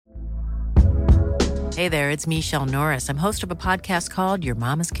Hey there, it's Michelle Norris. I'm host of a podcast called Your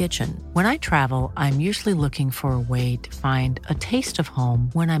Mama's Kitchen. When I travel, I'm usually looking for a way to find a taste of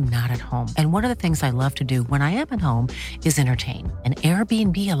home when I'm not at home. And one of the things I love to do when I am at home is entertain. And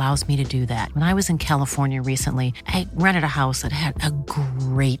Airbnb allows me to do that. When I was in California recently, I rented a house that had a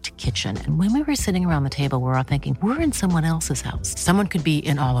great kitchen. And when we were sitting around the table, we were all thinking, we're in someone else's house. Someone could be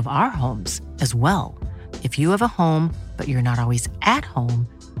in all of our homes as well. If you have a home, but you're not always at home,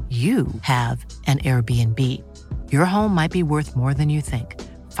 you have an Airbnb. Your home might be worth more than you think.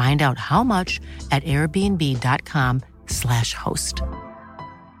 Find out how much at airbnb.com/host.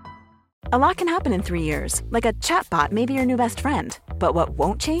 A lot can happen in 3 years, like a chatbot may be your new best friend. But what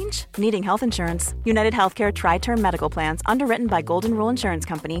won't change? Needing health insurance. United Healthcare Tri-Term Medical Plans, underwritten by Golden Rule Insurance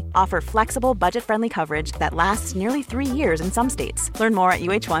Company, offer flexible, budget-friendly coverage that lasts nearly 3 years in some states. Learn more at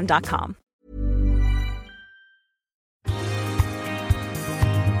uh1.com.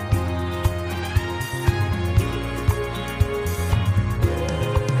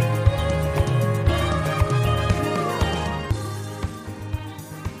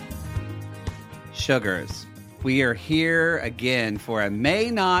 Sugars, we are here again for a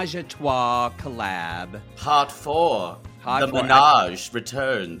Ménage à Trois collab. Part 4. Part the 4. Ménage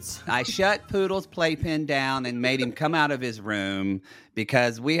returns. I shut Poodle's playpen down and made him come out of his room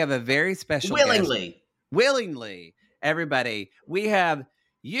because we have a very special guest. Willingly. Everybody, we have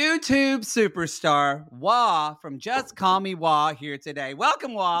YouTube superstar Wah from Just Call Me Wah here today.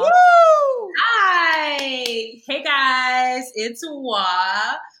 Welcome, Wah. Woo! Hi. Hey, guys. It's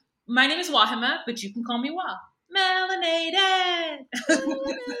Wah. My name is Wahima, but you can call me Wah. Melanated.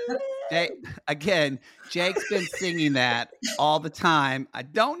 Again, Jake's been singing that all the time. I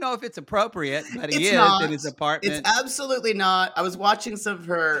don't know if it's appropriate, but he is not. in his apartment. It's absolutely not. I was watching some of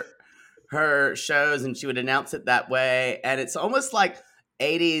her shows, and she would announce it that way, and it's almost like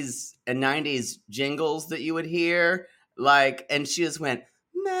 80s and 90s jingles that you would hear, and she just went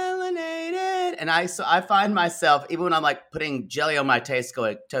melanated, and I find myself, even when I'm like putting jelly on my toast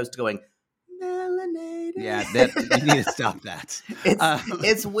going melanated. Yeah, you need to stop that.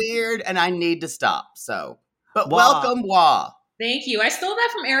 It's weird, and I need to stop. So, but Wah. welcome, Wah. Thank you. I stole that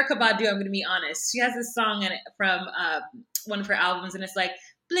from Erykah Badu, I'm going to be honest. She has this song in it from one of her albums, and it's like,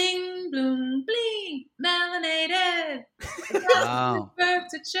 bling, bloom, bling, melanated. Oh.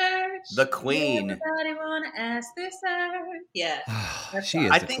 To church. The queen. Everybody want to ask this her. Yeah. She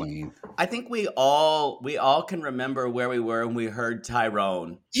is the queen. I think we all can remember where we were when we heard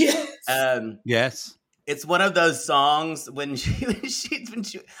Tyrone. Yes. Yes. It's one of those songs when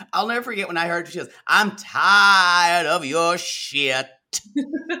I'll never forget when I heard she goes, "I'm tired of your shit."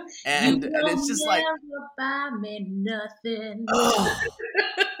 and it's just like, buy me nothing.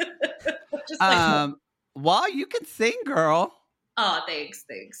 Oh. Wah, you can sing, girl. Oh, thanks.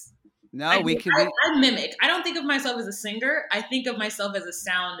 No, I mimic. I don't think of myself as a singer. I think of myself as a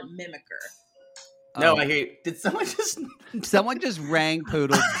sound mimicker. No, I hear you. Did someone just rang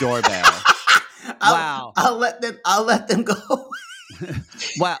Poodle's doorbell. Wow. I'll let them go.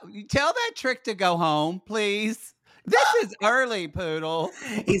 Wow. You tell that trick to go home, please. This is early, Poodle.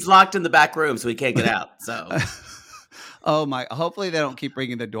 He's locked in the back room, so he can't get out. So, oh my! Hopefully they don't keep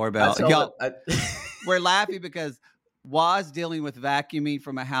ringing the doorbell. We're laughing because Wah's dealing with vacuuming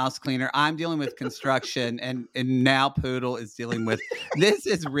from a house cleaner. I'm dealing with construction, and now Poodle is dealing with. This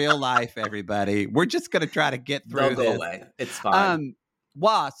is real life, everybody. We're just gonna try to get through this. Go away. It's fine.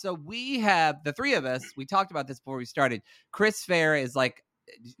 Wah. So we have the three of us. We talked about this before we started. Chris Fair is like,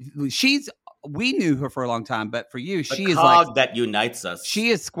 we knew her for a long time, but for you, she is like that unites us. She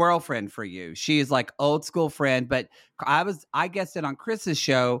is squirrel friend for you. She is like old school friend. But I guested on Chris's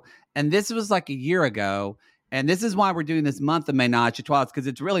show, and this was like a year ago. And this is why we're doing this month of Ménage à Trois, because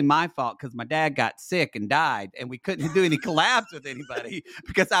it's really my fault because my dad got sick and died, and we couldn't do any collabs with anybody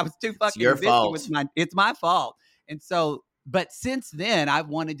because I was too fucking busy with it's my fault. And so, but since then, I've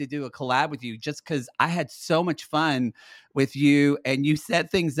wanted to do a collab with you just because I had so much fun with you, and you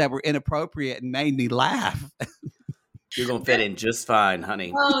said things that were inappropriate and made me laugh. You're gonna fit in just fine,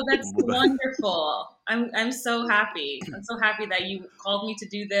 honey. Oh, that's wonderful. I'm so happy. I'm so happy that you called me to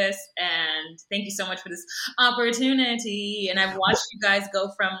do this, and thank you so much for this opportunity. And I've watched you guys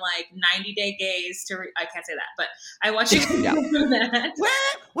go from like 90 Day Gays to I can't say that, but I watched you go from that.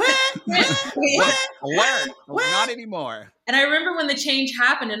 Not anymore. And I remember when the change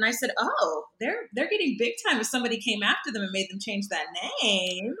happened, and I said, "Oh, they're getting big time." If somebody came after them and made them change that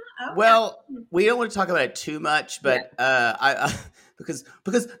name. Okay. Well, we don't want to talk about it too much, but I because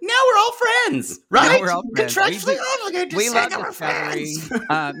now we're all friends, right? Now we're all friends. Contractually obligated to say that we're friends.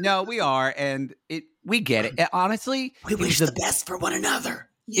 No, we are, and we get it. Honestly, we wish the best for one another.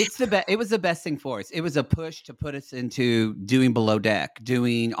 It's the best. It was the best thing for us. It was a push to put us into doing Below Deck,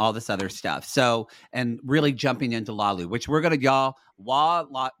 doing all this other stuff. So, and really jumping into Lalu, which we're gonna y'all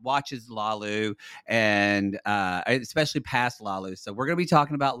watches Lalu, and especially past Lalu. So we're gonna be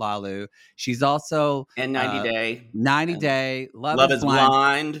talking about Lalu. She's also And 90 Day, 90 Day, Love is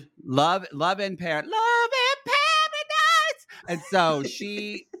Blind, Love in Paradise, and so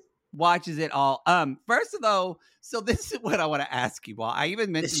she watches it all. First of all, so this is what I want to ask you. Well, I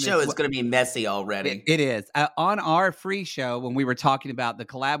even mentioned this show is going to be messy already. It is on our free show when we were talking about the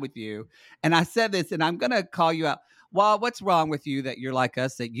collab with you, and I said this, and I'm going to call you out. Well, what's wrong with you that you're like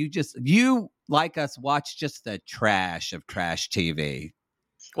us? That you like us watch just the trash of trash TV.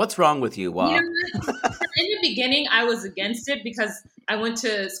 What's wrong with you, Wah? You know, in the beginning, I was against it because I went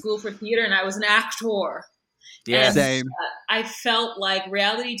to school for theater and I was an actor. Yeah, same. I felt like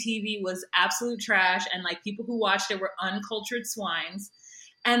reality TV was absolute trash, and like people who watched it were uncultured swines.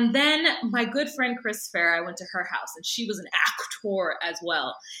 And then my good friend Chris Fair, I went to her house, and she was an actor as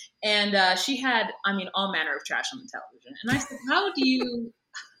well. And she had, all manner of trash on the television. And I said, how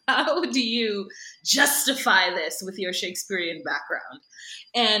do you justify this with your Shakespearean background?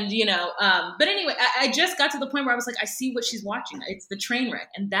 And, but anyway, I just got to the point where I was like, I see what she's watching. It's the train wreck.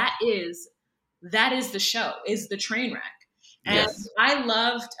 And that is the show, is the train wreck. And yes. I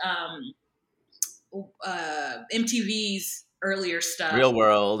loved MTV's earlier stuff. Real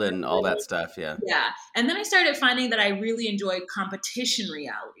World and all that stuff, yeah. Yeah. And then I started finding that I really enjoyed competition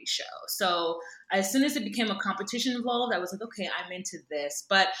reality shows. So as soon as it became a competition involved, I was like, okay, I'm into this.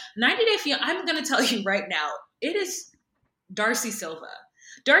 But 90 Day Fiancé, I'm going to tell you right now, it is Darcy Silva.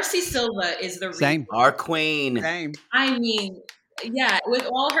 Darcy Silva is the Same. Our queen. Same. I mean, yeah, with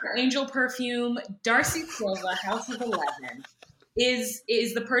all her angel perfume, Darcy Silva, House of 11, is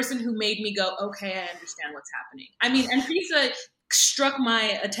the person who made me go, okay, I understand what's happening. I mean, Anfisa struck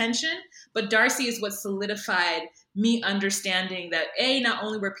my attention, but Darcy is what solidified me understanding that not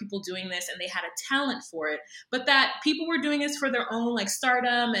only were people doing this and they had a talent for it, but that people were doing this for their own like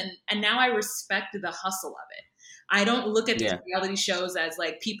stardom, and now I respect the hustle of it. I don't look at these reality shows as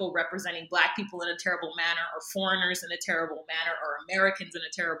like people representing Black people in a terrible manner, or foreigners in a terrible manner, or Americans in a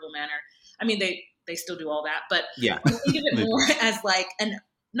terrible manner. I mean, they still do all that, but I think of it more as like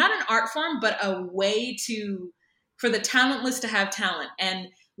not an art form, but a way for the talentless to have talent. And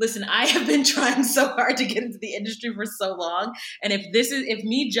listen, I have been trying so hard to get into the industry for so long, and if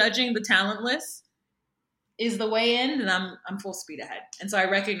me judging the talentless is the way in, then I'm full speed ahead. And so I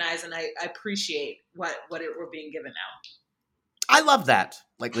recognize and I appreciate what we're being given now. I love that,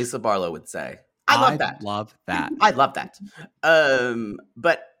 like Lisa Barlow would say. I love that. I love that.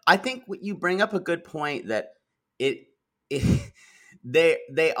 But I think you bring up a good point that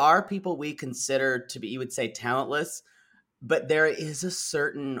they are people we consider to be, you would say, talentless, but there is a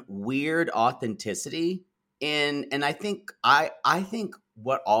certain weird authenticity and I think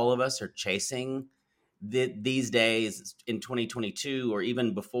what all of us are chasing these days in 2022 or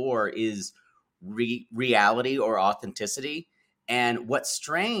even before is reality or authenticity. And what's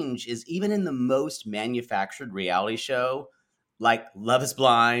strange is even in the most manufactured reality show, like Love is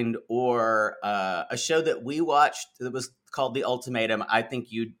Blind or a show that we watched that was called The Ultimatum. I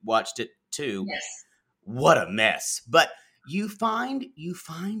think you watched it too. Yes. What a mess. But you find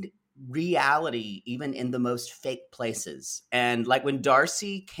reality even in the most fake places. And like when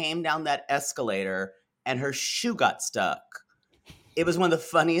Darcy came down that escalator and her shoe got stuck, it was one of the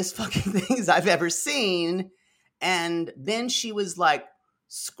funniest fucking things I've ever seen. And then she was like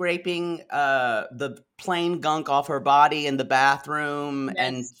scraping the plain gunk off her body in the bathroom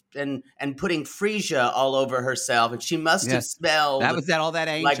and putting freesia all over herself. And she must have smelled all that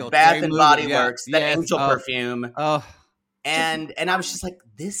angel, like Bath and Body Works, that angel perfume. Oh. And I was just like,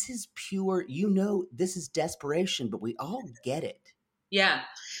 this is pure, this is desperation, but we all get it. Yeah.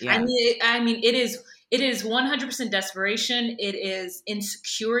 I mean, it is 100% desperation. It is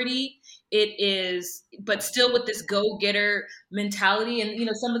insecurity. It is, but still with this go-getter mentality. And,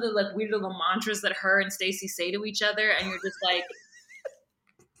 some of the like weird little mantras that her and Stacey say to each other. And you're just like,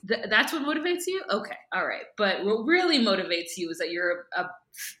 that's what motivates you? Okay. All right. But what really motivates you is that you're the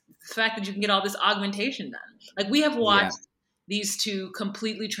fact that you can get all this augmentation done. Like we have watched these two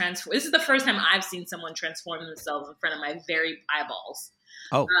completely transform. This is the first time I've seen someone transform themselves in front of my very eyeballs.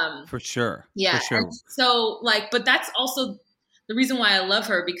 Oh, for sure. Yeah. For sure. And so but that's also the reason why I love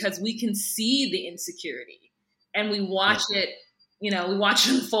her, because we can see the insecurity and we watch it, we watch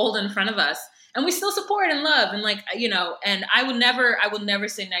it unfold in front of us and we still support and love. And and I will never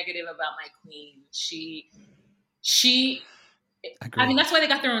say negative about my queen. She, I mean, that's why they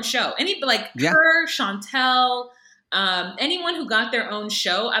got their own show. Her, Chantel, Anyone who got their own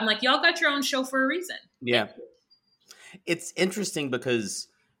show, I'm like, y'all got your own show for a reason. Yeah. It's interesting because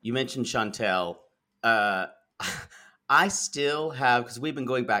you mentioned Chantel. I still have, because we've been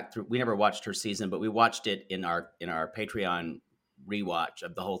going back through, we never watched her season, but we watched it in our Patreon rewatch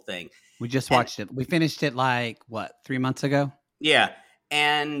of the whole thing. We just watched it. We finished it 3 months ago? Yeah.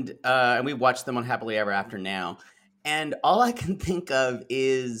 And we watched them on Happily Ever After now. And all I can think of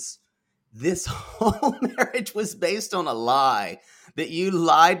is this whole marriage was based on a lie, that you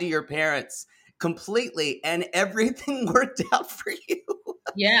lied to your parents completely and everything worked out for you.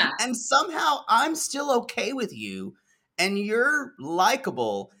 Yeah. And somehow I'm still okay with you and you're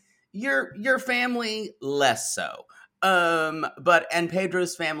likable. Your family less so. And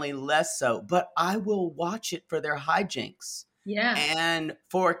Pedro's family less so, but I will watch it for their hijinks. Yeah. And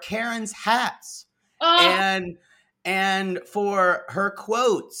for Karen's hats. Oh. And for her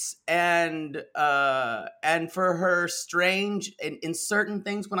quotes and for her strange in certain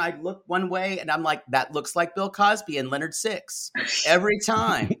things when I look one way and I'm like, that looks like Bill Cosby and Leonard Six. Every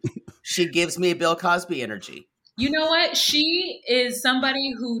time she gives me Bill Cosby energy. You know what? She is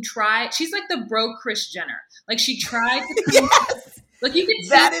somebody who she's like the broke Kris Jenner. Like she tried to Yes! Like you could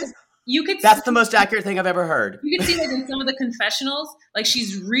see that's the most accurate thing I've ever heard. You can see like in some of the confessionals, like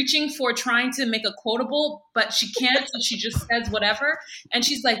she's reaching for trying to make a quotable, but she can't, so she just says whatever. And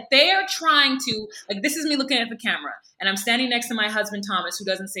she's like, they are trying to, like, this is me looking at the camera, and I'm standing next to my husband, Thomas, who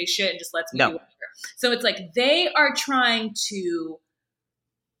doesn't say shit and just lets me do whatever. So it's like they are trying to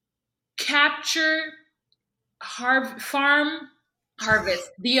capture farm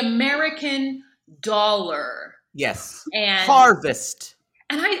harvest, the American dollar. Yes. And harvest.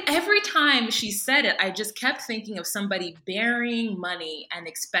 And every time she said it, I just kept thinking of somebody burying money and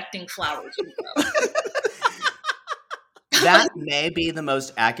expecting flowers to grow. That may be the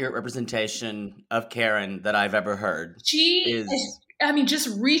most accurate representation of Karen that I've ever heard. She is,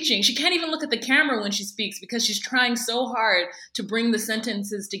 just reaching. She can't even look at the camera when she speaks because she's trying so hard to bring the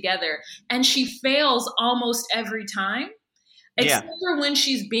sentences together. And she fails almost every time. Except for when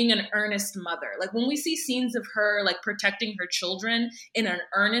she's being an earnest mother. Like when we see scenes of her like protecting her children in an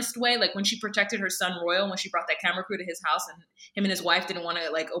earnest way, like when she protected her son Royal, when she brought that camera crew to his house and him and his wife didn't want to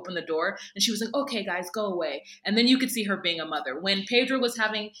like open the door. And she was like, okay, guys, go away. And then you could see her being a mother. When Pedro was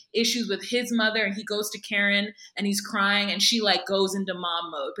having issues with his mother and he goes to Karen and he's crying and she like goes into mom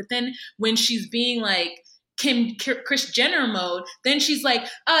mode. But then when she's being like Kris Jenner mode, then she's like,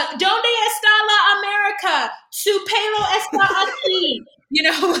 "Donde está la America? Su pelo está aquí." You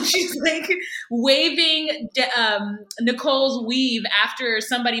know, she's like waving Nicole's weave after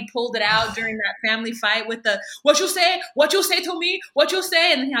somebody pulled it out during that family fight with the "What you say? What you say to me? What you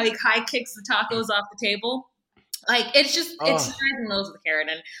say?" And then how he high kicks the tacos off the table. Like it's just it's highs and lows with Karen,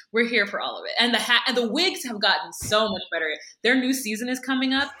 and we're here for all of it. And the wigs have gotten so much better. Their new season is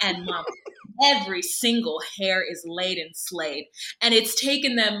coming up, and mom, every single hair is laid and slayed, and it's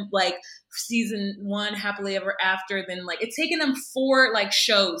taken them like season 1, Happily Ever After, then like it's taken them 4 like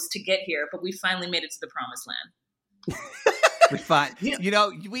shows to get here, but we finally made it to the promised land. We fine.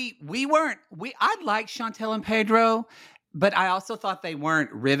 I like Chantel and Pedro. But I also thought they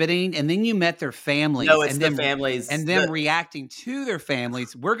weren't riveting. And then you met their families. No, it's the families. And them reacting to their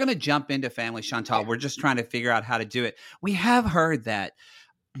families. We're going to jump into family, Chantal. We're just trying to figure out how to do it. We have heard that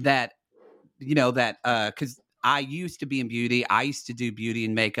because I used to be in beauty. I used to do beauty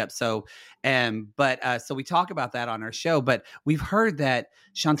and makeup. So we talk about that on our show. But we've heard that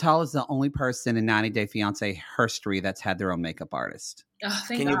Chantal is the only person in 90 Day Fiancé history that's had their own makeup artist. Oh,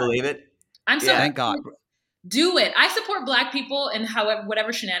 Can you believe it? I'm so thank God. Do it. I support Black people and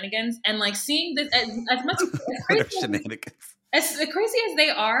whatever shenanigans, and like seeing this as much as shenanigans. As crazy as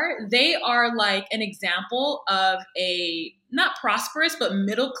they are like an example of a not prosperous but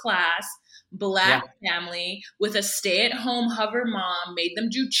middle class Black family with a stay-at-home hover mom, made them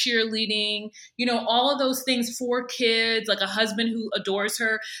do cheerleading, all of those things, 4 kids, like a husband who adores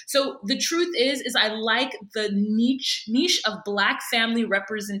her. So the truth is I like the niche of Black family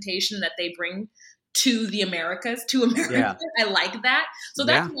representation that they bring to America. Yeah. I like that. So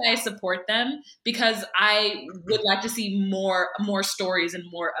that's why I support them, because I would like to see more stories and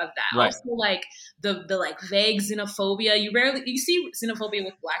more of that. Right. Also like the like vague xenophobia. You see xenophobia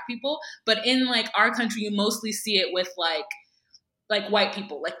with Black people, but in like our country, you mostly see it with like white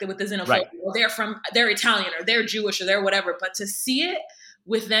people, like with the xenophobia. Right. Well, they're Italian or they're Jewish or they're whatever. But to see it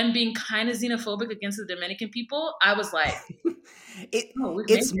with them being kind of xenophobic against the Dominican people, I was like,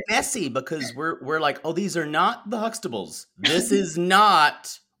 it's messy because we're like, oh, these are not the Huxtables. This is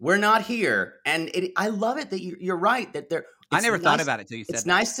not. We're not here, and I love it that you're right that they're. I never thought about it till you said. It's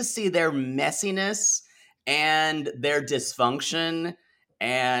nice to see their messiness and their dysfunction.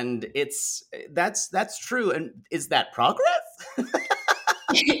 And that's true. And is that progress?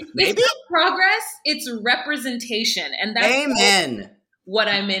 Maybe it's not progress, it's representation. And that's amen. What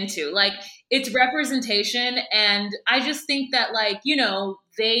I'm into. Like, it's representation. And I just think that, like, you know,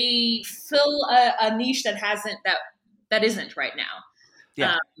 they fill a niche that isn't right now.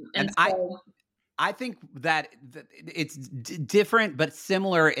 Yeah. And I think that it's different, but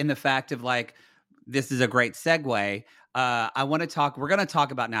similar in the fact of, like, this is a great segue. We're going to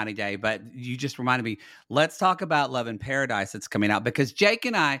talk about 90 Day, but you just reminded me, let's talk about Love in Paradise that's coming out, because Jake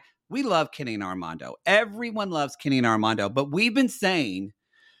and I, we love Kenny and Armando. Everyone loves Kenny and Armando, but we've been saying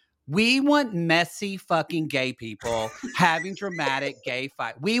we want messy fucking gay people having dramatic gay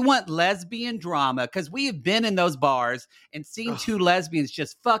fight. We want lesbian drama, because we have been in those bars and seen two lesbians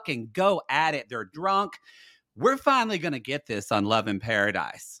just fucking go at it. They're drunk. We're finally going to get this on Love in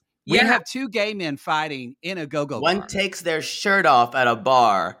Paradise. We have two gay men fighting in a go-go bar. One takes their shirt off at a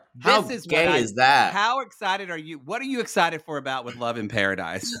bar. How gay is that? How excited are you? What are you excited for about with Love in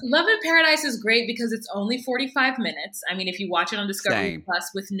Paradise? Love in Paradise is great because it's only 45 minutes. I mean, if you watch it on Discovery Plus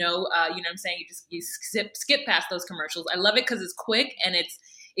with no, you know what I'm saying, you skip past those commercials. I love it because it's quick and it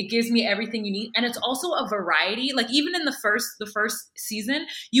gives me everything you need. And it's also a variety. Like, even in the first season,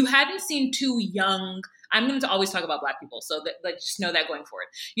 you hadn't seen two young, I'm going to always talk about Black people, so that, like, just know that going forward.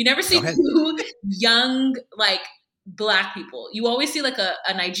 You never see two young, like, Black people. You always see, like, a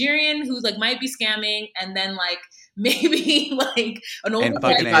Nigerian who, like, might be scamming, and then, like, maybe, like, an older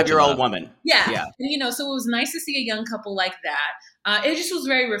 55-year-old woman. Yeah. And, you know, so it was nice to see a young couple like that. It just was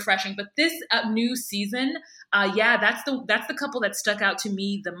very refreshing. But this new season, that's the couple that stuck out to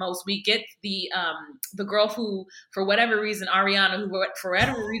me the most. We get the girl who, for whatever reason, Ariana, who for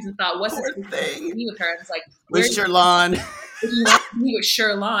whatever reason thought, what's this thing with her? And it's like, with Sherlon. You want to be with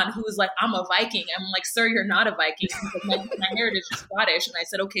Sherlon, who was like, I'm a Viking. I'm like, sir, you're not a Viking. My heritage is Scottish. And I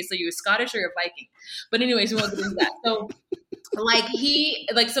said, okay, so you're Scottish or you're Viking? But anyways, we won't get into that. So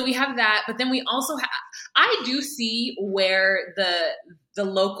so we have that, but then we also have, I do see where the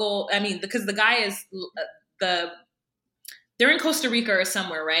local, I mean, because the guy is they're in Costa Rica or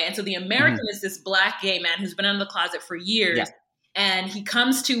somewhere, right? And so the American is this Black gay man who's been in the closet for years. Yeah. And he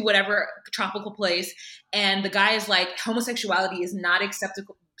comes to whatever tropical place, and the guy is like, homosexuality is not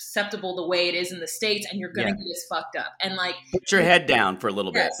acceptable the way it is in the States, and you're gonna get as fucked up. And, like, put your head down for a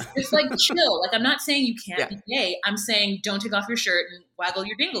little bit. Just, like, chill. Like, I'm not saying you can't be gay. I'm saying don't take off your shirt and waggle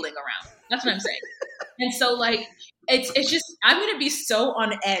your dingling around. That's what I'm saying. And so, like, it's just, I'm gonna be so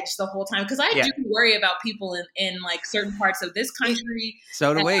on edge the whole time, because I do worry about people in like certain parts of this country.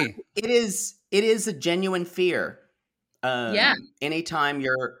 So do we. It is a genuine fear. Anytime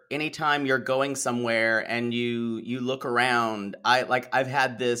you're going somewhere and you look around, I've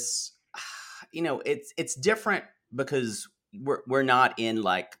had this, you know, it's different because we're not in,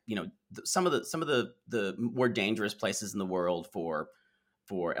 like, you know, some of the more dangerous places in the world for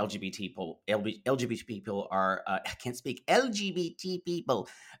LGBT people are, I can't speak, LGBT people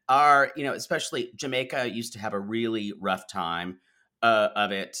are, you know, especially Jamaica used to have a really rough time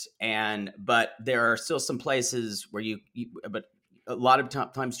of it, but there are still some places where but a lot of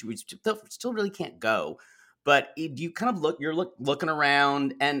times you still really can't go. But you kind of you're looking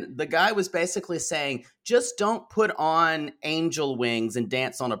around, and the guy was basically saying, just don't put on angel wings and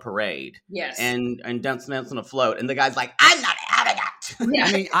dance on a parade. Yes. And dance on a float. And the guy's like, I'm not having it. Yeah.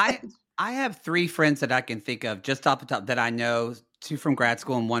 I mean, I have three friends that I can think of just off the top that I know, two from grad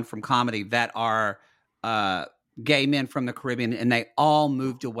school and one from comedy, that are gay men from the Caribbean, and they all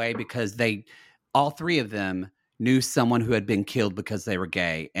moved away because all three of them knew someone who had been killed because they were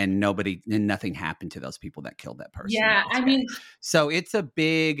gay, and nothing happened to those people that killed that person. Yeah, I mean, so it's I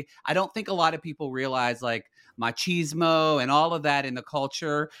don't think a lot of people realize, like, machismo and all of that in the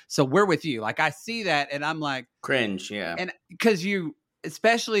culture. So we're with you. Like, I see that and I'm like, cringe. Yeah. And because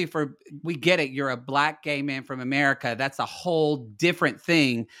especially we get it, you're a Black gay man from America. That's a whole different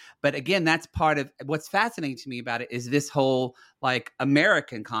thing. But again, that's part of what's fascinating to me about it, is this whole, like,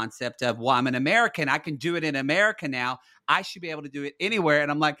 American concept of, well, I'm an American. I can do it in America now. I should be able to do it anywhere. And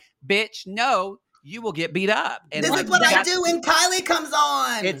I'm like, bitch, no, you will get beat up. And this is what I do when Kylie comes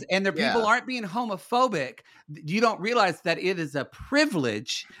on. People aren't being homophobic. You don't realize that it is a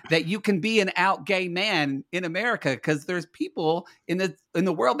privilege that you can be an out gay man in America, because there's people in the in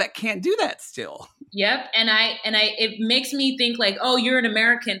the world that can't do that still. Yep. And it makes me think like, oh, you're an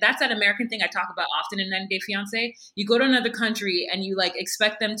American. That's that American thing I talk about often in 90 Day Fiancé. You go to another country and you like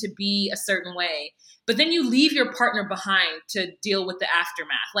expect them to be a certain way, but then you leave your partner behind to deal with the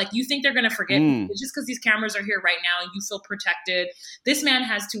aftermath. Like you think they're going to forget just because these cameras are here right now and you feel protected. This man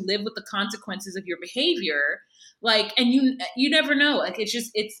has to live with the consequences of your behavior. Like, and you never know. Like it's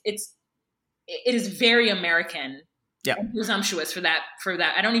just, it is very American. Yeah, presumptuous for that.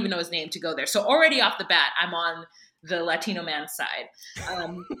 I don't even know his name to go there. So already off the bat, I'm on the Latino man's side.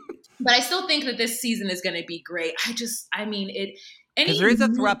 But I still think that this season is going to be great. Because there is a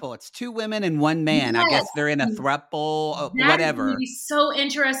throuple. It's 2 women and 1 man. Yes. I guess they're in a throuple, whatever. That is so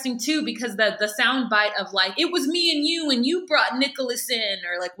interesting too, because the sound bite of like, it was me and you brought Nicholas in,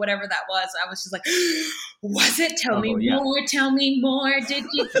 or like whatever that was. I was just like, was it? Tell me more. Did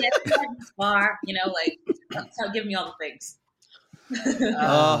you get that far? Give me all the things.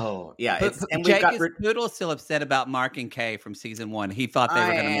 Oh yeah, and Jake is Poodle still upset about Mark and Kay from season 1. He thought they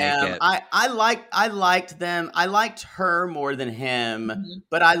were going to make it. I liked them. I liked her more than him,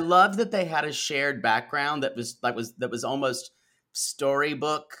 but I loved that they had a shared background that was almost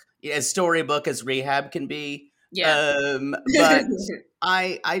storybook as rehab can be. Yeah. But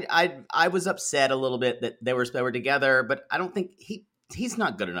I was upset a little bit that they were together, but I don't think he's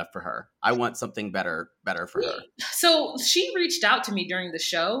not good enough for her. I want something better for her. So she reached out to me during the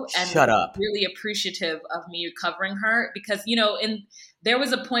show and was really appreciative of me covering her because, there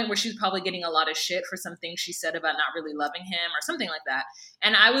was a point where she was probably getting a lot of shit for some things she said about not really loving him or something like that.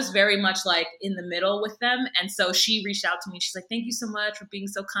 And I was very much like in the middle with them. And so she reached out to me. She's like, thank you so much for being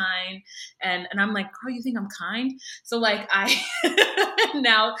so kind. And I'm like, girl, you think I'm kind? So like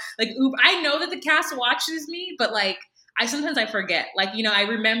now like, I know that the cast watches me, but like, sometimes I forget. Like, I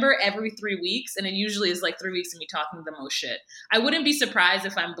remember every 3 weeks, and it usually is like 3 weeks of me talking the most shit. I wouldn't be surprised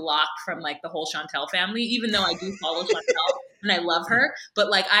if I'm blocked from like the whole Chantel family, even though I do follow Chantel and I love her.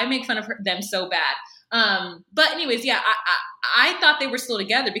 But like, I make fun of them so bad. But anyways, yeah, I thought they were still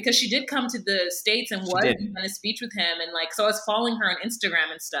together because she did come to the States and was in a speech with him, and like, so I was following her on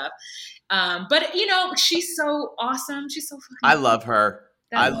Instagram and stuff. But she's so awesome. She's so fucking I love her.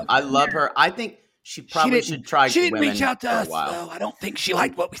 I love her. I think she probably should try. She didn't reach out to us, though. I don't think she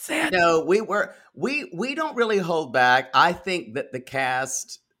liked what we said. No, we don't really hold back. I think that the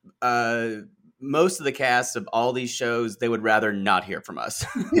cast, most of the cast of all these shows, they would rather not hear from us.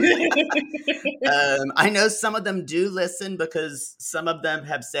 I know some of them do listen because some of them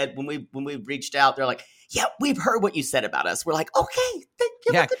have said when we reached out, they're like, yeah, we've heard what you said about us. We're like, okay,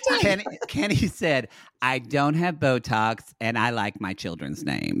 give it a good day. Kenny said, I don't have Botox and I like my children's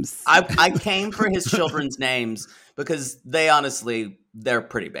names. I came for his children's names because they're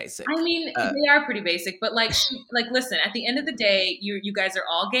pretty basic. I mean, they are pretty basic, but like, listen, at the end of the day, you guys are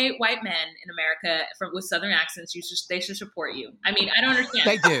all gay white men in America with Southern accents. They should support you. I mean, I don't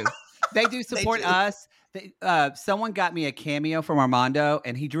understand. They do support us. Someone got me a cameo from Armando,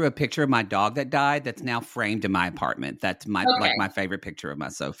 and he drew a picture of my dog that died. That's now framed in my apartment. That's my favorite picture of my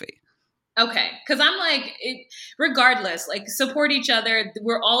Sophie. Okay, because I'm like, regardless, like support each other.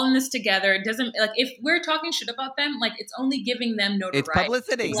 We're all in this together. It doesn't like if we're talking shit about them, like it's only giving them notoriety. It's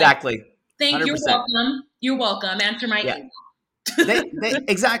publicity. Exactly. Thank you. You're welcome. Answer my email.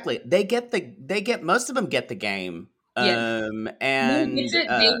 Exactly. Most of them get the game. And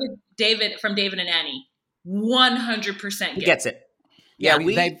David from David and Annie. 100% gets it. Yeah,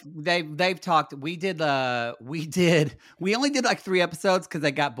 they've talked. We only did like 3 episodes because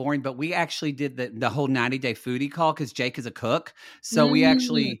they got boring, but we actually did the whole 90-day foodie call because Jake is a cook. So we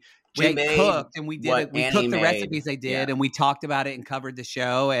actually Jake cooked and we cooked the recipes they did and we talked about it and covered the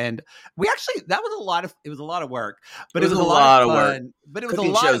show. And we actually it was a lot of work, but it was a lot of fun. But it was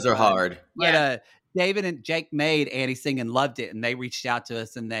Cooking a lot shows of are hard. But David and Jake made Annie Sing and loved it, and they reached out to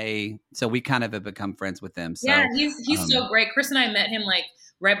us, and so we kind of have become friends with them. So, yeah, he's so great. Chris and I met him like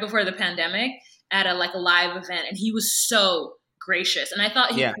right before the pandemic at a live event, and he was so gracious. And I thought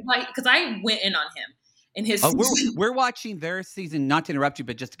because I went in on him in his. We're watching their season. Not to interrupt you,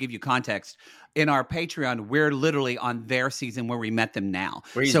 but just to give you context, in our Patreon, we're literally on their season where we met them now.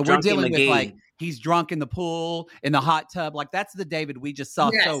 So we're dealing with like he's drunk in the pool, in the hot tub. Like that's the David we just saw.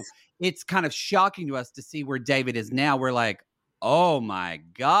 Yes. So it's kind of shocking to us to see where David is now. We're like, oh my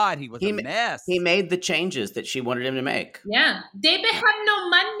God, he was a mess. He made the changes that she wanted him to make. Yeah. David had no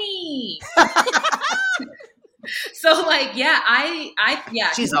money. So like,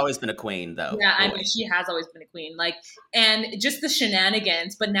 she's always been a queen though. Yeah. I mean, she has always been a queen. Like, and just the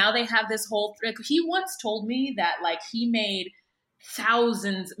shenanigans, but now they have this whole, like, he once told me that like he made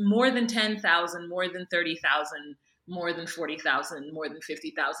thousands, more than 10,000, more than 30,000 more than 40,000, more than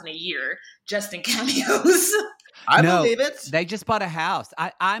 50,000 a year just in cameos. I believe it. They just bought a house.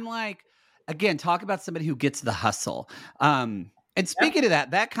 I'm like, again, talk about somebody who gets the hustle. And speaking of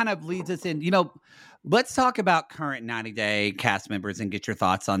that kind of leads us in, let's talk about current 90 Day cast members and get your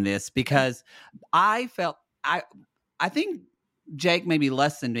thoughts on this, because I think Jake maybe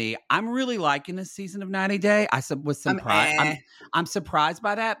less than me. I'm really liking this season of 90 Day. Was surprised. I'm surprised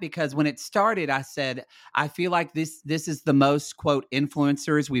by that, because when it started, I said, I feel like this is the most, quote,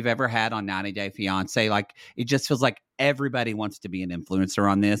 influencers we've ever had on 90 Day Fiance. Like, it just feels like everybody wants to be an influencer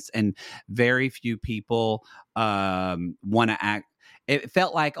on this, and very few people want to act. It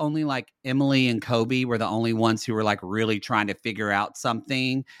felt like only like Emily and Kobe were the only ones who were like really trying to figure out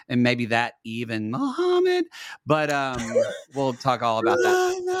something, and maybe that even Mohammed. But we'll talk all about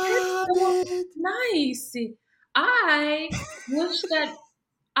that. Nice. I wish that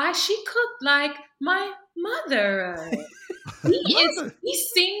she cooked like my mother. He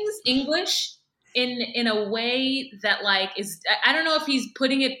sings English in a way that like is, I don't know if he's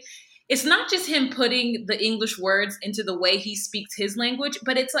putting it. It's not just him putting the English words into the way he speaks his language,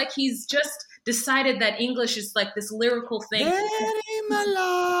 but it's like he's just decided that English is like this lyrical thing. Very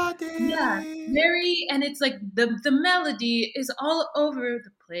melodic. Yeah, and it's like the melody is all over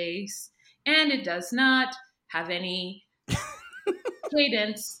the place, and it does not have any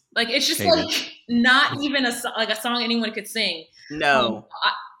cadence. Like, it's just like not even a song anyone could sing. No.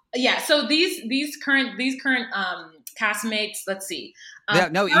 So these current castmates, let's see.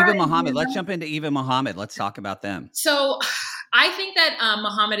 Eva Mohammed. Let's jump into Eva Mohammed. Let's talk about them. So I think that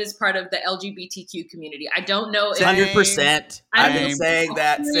Mohammed is part of the LGBTQ community. I don't know. 100%. I've been saying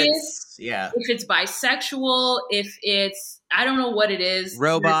that since, if it's bisexual, if it's, I don't know what it is.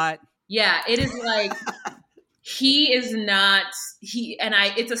 Robot. Yeah, it is like, he is not,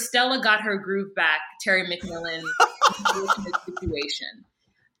 it's a Stella got her groove back, Terry McMillan situation.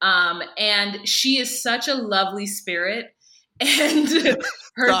 And she is such a lovely spirit. And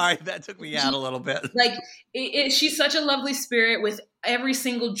sorry, that took me out a little bit. Like, she's such a lovely spirit with every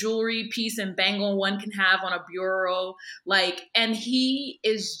single jewelry piece and bangle one can have on a bureau. Like, and he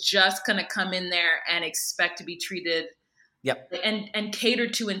is just going to come in there and expect to be treated and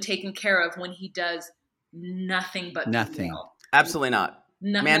catered to and taken care of when he does nothing but nothing. Absolutely not.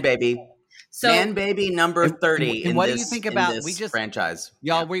 Man baby. So, Man baby number 30 and what do you think about this franchise?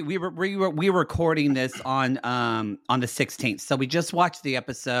 Y'all, we were recording this on the 16th. So we just watched the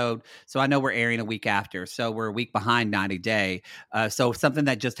episode. So I know we're airing a week after. So we're a week behind 90 Day. So something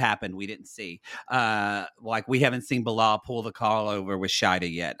that just happened we didn't see. Like, we haven't seen Bilal pull the call over with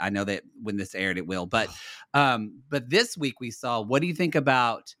Shida yet. I know that when this aired it will. But this week we saw, what do you think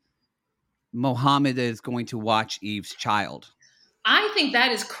about Mohammed is going to watch Eve's child? I think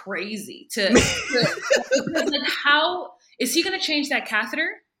that is crazy because, like, how is he going to change that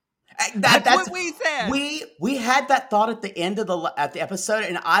catheter? That's what we said. We had that thought at the end of the episode,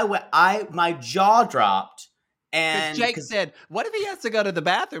 and my jaw dropped. And Jake said, "What if he has to go to the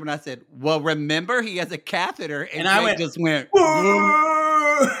bathroom?" And I said, "Well, remember, he has a catheter." And I just went.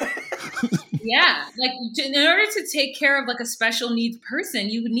 Yeah, like, in order to take care of like a special needs person,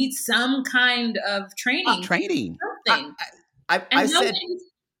 you would need some kind of training. Something. I said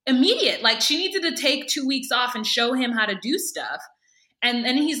immediate. Like, she needed to take 2 weeks off and show him how to do stuff. And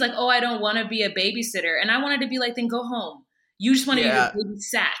then he's like, "Oh, I don't want to be a babysitter." And I wanted to be like, "Then go home. You just want to be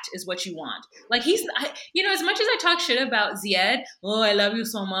babysat is what you want." Like, he's, as much as I talk shit about Zied, "Oh, I love you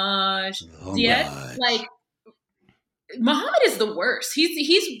so much." Zied, like, Mohammed is the worst. He's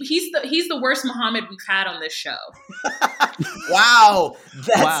the worst Mohammed we've had on this show. Wow,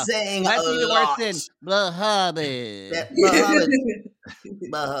 that's saying a lot. Worse than Mohammed.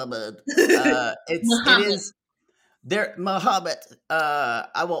 Mohammed. It is there. Mohammed.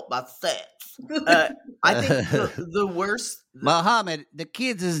 I want my sex. I think the worst. Mohammed, the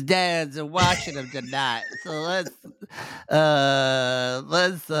kids' dads are watching them tonight, so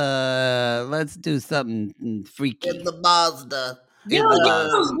let's do something freaky. In the Mazda.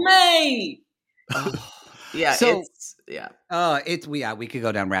 Excuse me. Yeah. So, we could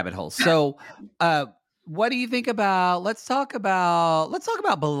go down rabbit holes. So, what do you think about? Let's talk about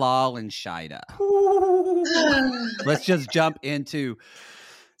Bilal and Shida. Let's just jump into.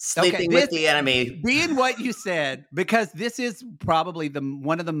 Sleeping with the enemy. Being what you said, because this is probably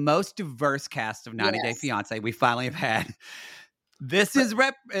one of the most diverse cast of 90 Day Fiance we finally have had. This is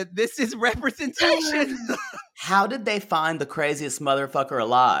representation. How did they find the craziest motherfucker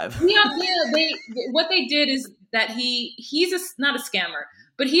alive? What they did is that he's not a scammer,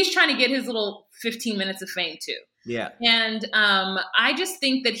 but he's trying to get his little 15 minutes of fame too. Yeah. And I just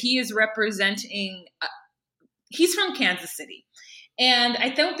think that he is representing he's from Kansas City. And I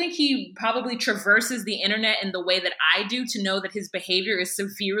don't think he probably traverses the internet in the way that I do to know that his behavior is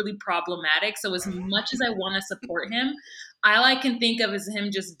severely problematic. So as much as I want to support him, all I can think of is him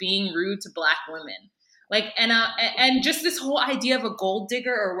just being rude to Black women. Like, and just this whole idea of a gold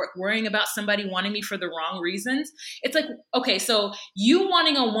digger or worrying about somebody wanting me for the wrong reasons. It's like, okay, so you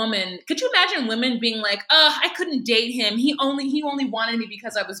wanting a woman, could you imagine women being like, I couldn't date him. He only wanted me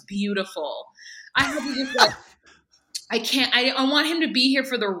because I was beautiful. I had to just like, I want him to be here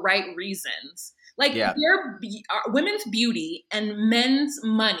for the right reasons. Like women's beauty and men's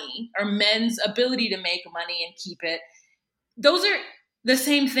money or men's ability to make money and keep it. Those are the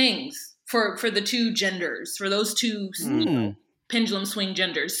same things. For the two genders, for those two pendulum swing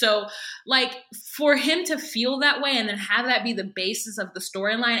genders. So like for him to feel that way and then have that be the basis of the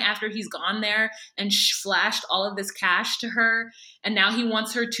storyline after he's gone there and flashed all of this cash to her. And now he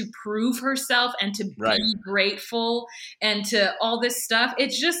wants her to prove herself and to be grateful and to all this stuff.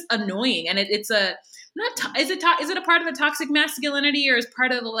 It's just annoying. And is it a part of the toxic masculinity or is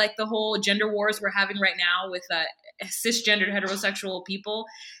part of the whole gender wars we're having right now with cisgendered heterosexual people?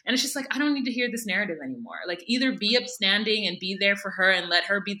 And it's just like, I don't need to hear this narrative anymore. Like either be upstanding and be there for her and let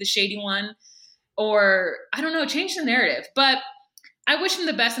her be the shady one, or I don't know, change the narrative. But I wish him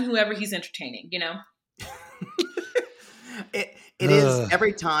the best in whoever he's entertaining, you know? It is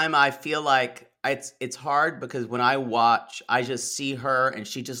every time I feel like it's hard because when I watch, I just see her and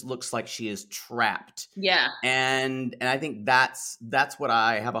she just looks like she is trapped. Yeah. And I think that's what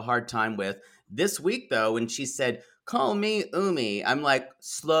I have a hard time with. This week though, when she said, "Call me Umi," I'm like,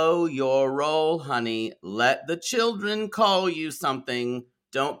 slow your roll, honey. Let the children call you something.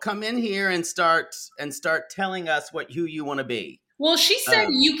 Don't come in here and start telling us who you want to be. Well, she said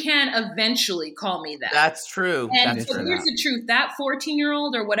you can eventually call me that. That's true. And that's so true. Here's the truth. That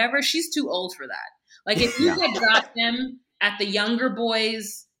 14-year-old or whatever, she's too old for that. Like if you had got them at the younger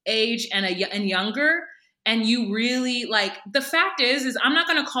boy's age and younger, and you really like, the fact is I'm not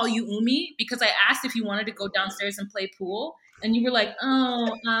going to call you Umi because I asked if you wanted to go downstairs and play pool. And you were like,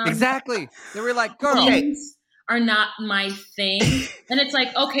 exactly. They were like, girl. Are not my thing. And it's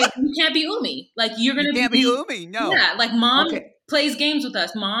like, okay, you can't be Umi. Like you can't be Umi. No. Yeah. Like mom plays games with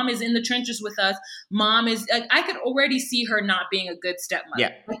us. Mom is in the trenches with us. Mom is like, I could already see her not being a good stepmother.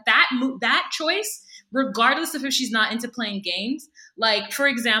 Yeah. Like that choice, regardless of if she's not into playing games. Like, for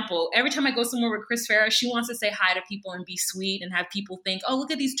example, every time I go somewhere with Chris Farrah, she wants to say hi to people and be sweet and have people think, oh,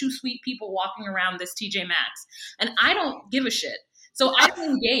 look at these two sweet people walking around this TJ Maxx. And I don't give a shit. So I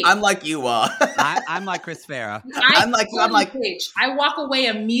engage. I'm like you are. I'm like Chris Farrah. I'm like. I walk away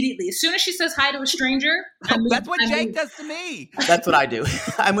immediately. As soon as she says hi to a stranger, that's what Jake does to me. That's what I do.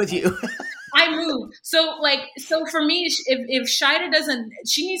 I'm with you. I move. So for me, if Shida doesn't,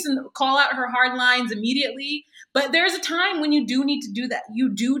 she needs to call out her hard lines immediately. But there's a time when you do need to do that.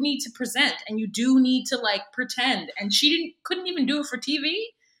 You do need to present and you do need to like pretend. And she couldn't even do it for TV.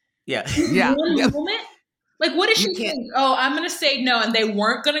 Yeah. Yeah. Moment. Like, what did she think? Oh, I'm going to say no. And they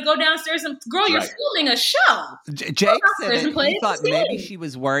weren't going to go downstairs and, girl, you're filming a show. Jake said he thought maybe she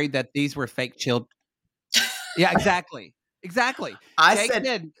was worried that these were fake children. Yeah, exactly. Exactly. Jake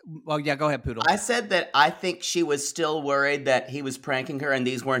said, well, yeah, go ahead, Poodle. I said that I think she was still worried that he was pranking her and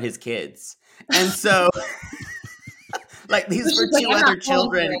these weren't his kids. And so, like, these were two other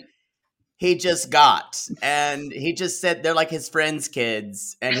children he just got. And he just said they're like his friends'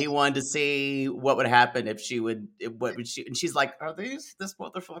 kids. And he wanted to see what would happen if she would, and she's like, are these this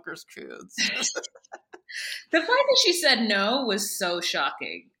motherfucker's kids? The fact that she said no was so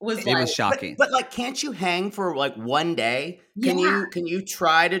shocking. It was shocking. But like, can't you hang for like one day? Can you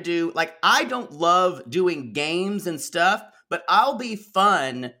try to do, like, I don't love doing games and stuff, but I'll be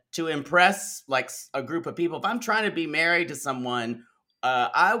fun to impress like a group of people. If I'm trying to be married to someone,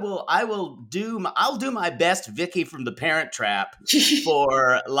 I'll do my best Vicky from The Parent Trap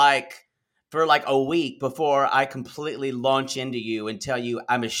for like a week before I completely launch into you and tell you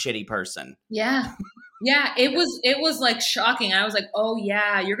I'm a shitty person. Yeah. Yeah, it was like shocking. I was like, oh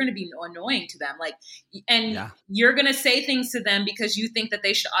yeah, you're going to be annoying to them. Like, and you're going to say things to them because you think that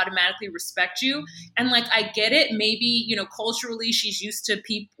they should automatically respect you. And like, I get it. Maybe, culturally she's used to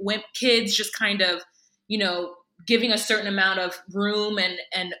kids just kind of, giving a certain amount of room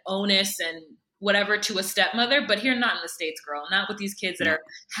and onus and whatever to a stepmother, but here, not in the States, girl, not with these kids that are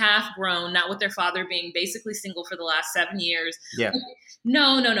half grown, not with their father being basically single for the last 7 years. Yeah.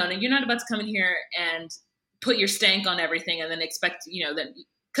 No. You're not about to come in here and put your stank on everything and then expect, that,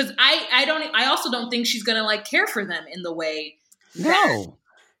 cause I also don't think she's going to like care for them in the way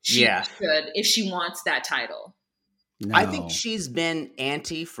she should if she wants that title. No. I think she's been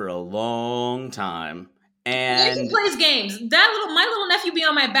auntie for a long time. And he plays games. My little nephew be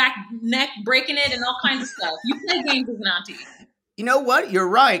on my back neck breaking it and all kinds of stuff. You play games as an auntie. You know what? You're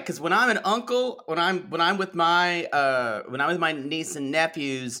right. Because when I'm an uncle, when I'm with my niece and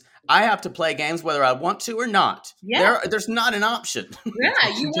nephews, I have to play games whether I want to or not. Yeah. There's not an option. Yeah,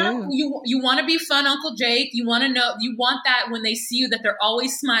 you want to be fun, Uncle Jake. You want to know. You want that when they see you that they're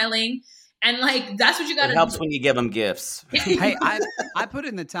always smiling. And like that's what you got to do. It helps when you give them gifts. Hey, I put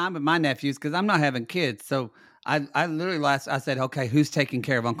in the time with my nephews because I'm not having kids. So I literally I said, okay, who's taking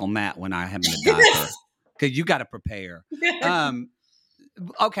care of Uncle Matt when I have him in a diaper? Because you got to prepare.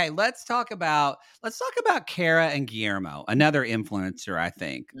 Okay, let's talk about Kara and Guillermo, another influencer. I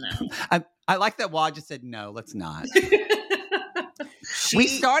think. No. I like that Wad just said no. Let's not. We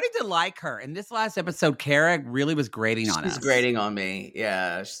started to like her. In this last episode, Kara really was grating on us. She's grating on me.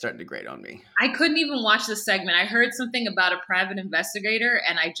 Yeah, she's starting to grate on me. I couldn't even watch this segment. I heard something about a private investigator,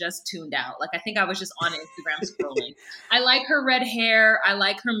 and I just tuned out. Like, I think I was just on Instagram scrolling. I like her red hair. I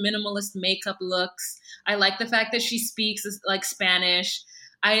like her minimalist makeup looks. I like the fact that she speaks like Spanish.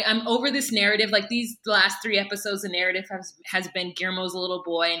 I'm over this narrative. Like these last 3 episodes, the narrative has been Guillermo's a little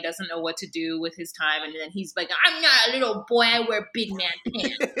boy and doesn't know what to do with his time. And then he's like, I'm not a little boy. I wear big man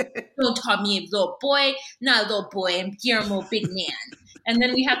pants. Don't call me a little boy. Not a little boy. I'm Guillermo, big man. And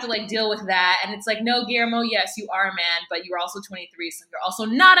then we have to like deal with that. And it's like, no, Guillermo, yes, you are a man, but you're also 23. So you're also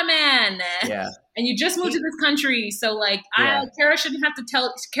not a man. Yeah. And you just moved to this country. So like, Kara shouldn't have to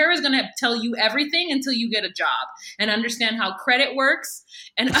Kara's going to tell you everything until you get a job and understand how credit works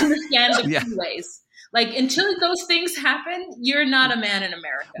and understand the freeways. Like until those things happen, you're not a man in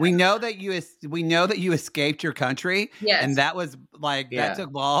America. We know that you escaped your country. Yes. And that was like, that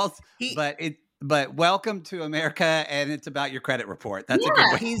took balls, but welcome to America, and it's about your credit report. That's a good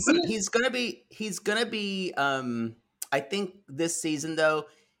way. He's gonna be. I think this season though,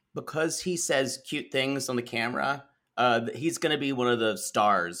 because he says cute things on the camera, he's gonna be one of the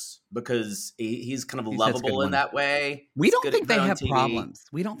stars because he's kind of lovable in that way. We don't think they have problems.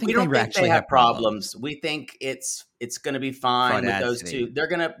 We don't think they have problems. We think it's gonna be fine with those two. They're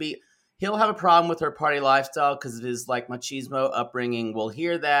gonna be. He'll have a problem with her party lifestyle because of his like machismo upbringing. We'll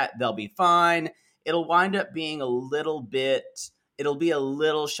hear that. They'll be fine. It'll wind up being it'll be a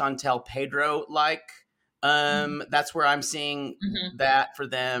little Chantel Pedro like. That's where I'm seeing that for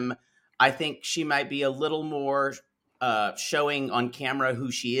them. I think she might be a little more showing on camera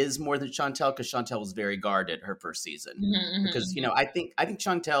who she is more than Chantel, because Chantel was very guarded her first season. Because, I think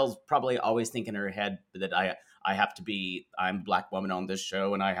Chantel's probably always thinking in her head that I'm a Black woman on this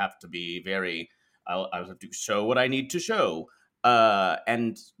show and I have to be I have to show what I need to show.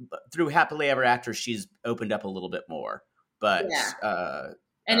 And through Happily Ever After, she's opened up a little bit more. But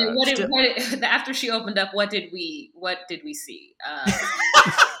after she opened up, what did we see?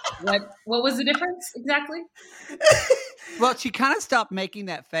 What was the difference exactly? Well, she kind of stopped making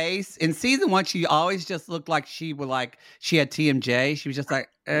that face. In season 1, she always just looked like she had TMJ. She was just like,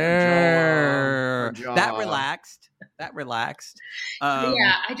 that relaxed.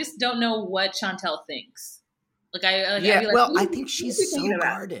 I just don't know what Chantel thinks. I think she's so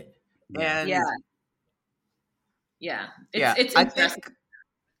guarded. And it's interesting.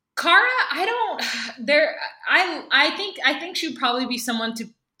 Kara, I think she'd probably be someone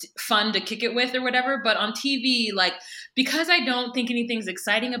fun to kick it with or whatever, but on TV, like, because I don't think anything's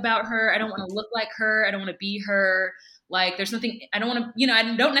exciting about her, I don't want to look like her, I don't want to be her, like there's nothing, I don't want to,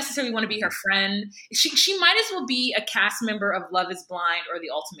 I don't necessarily want to be her friend. She might as well be a cast member of Love is Blind or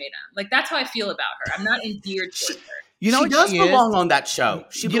The Ultimatum. Like that's how I feel about her. I'm not endeared to her. She does belong on that show.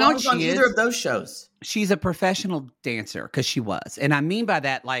 She belongs on either of those shows. She's a professional dancer, because she was. And I mean by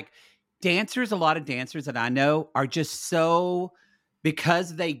that, like a lot of dancers that I know are just so,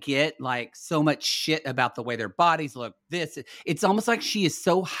 because they get like so much shit about the way their bodies look, it's almost like she is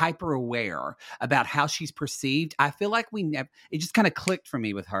so hyper aware about how she's perceived. I feel like it just kind of clicked for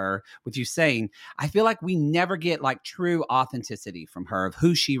me with you saying, I feel like we never get like true authenticity from her of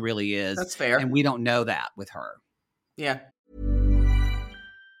who she really is. That's fair. And we don't know that with her. Yeah.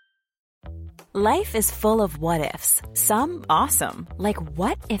 Life is full of what ifs. Some awesome, like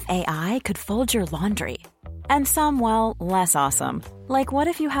what if AI could fold your laundry? And some, well, less awesome, like what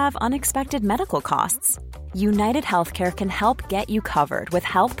if you have unexpected medical costs? United Healthcare can help get you covered with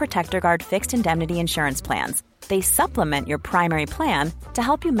Health Protector Guard fixed indemnity insurance plans. They supplement your primary plan to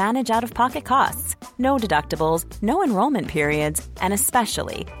help you manage out-of-pocket costs. No deductibles, no enrollment periods, and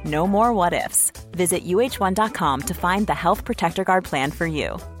especially no more what-ifs. Visit uh1.com to find the Health Protector Guard plan for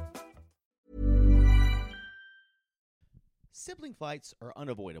you. Sibling fights are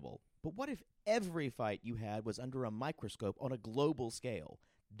unavoidable, but what if every fight you had was under a microscope on a global scale?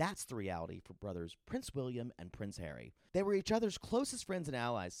 that's the reality for brothers Prince William and Prince Harry. They were each other's closest friends and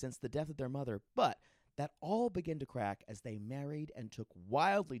allies since the death of their mother, but that all began to crack as they married and took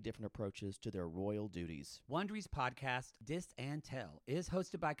wildly different approaches to their royal duties. Wondery's podcast, Dis and Tell, is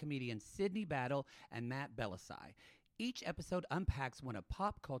hosted by comedians Sydney Battle and Matt Belisai. Each episode unpacks one of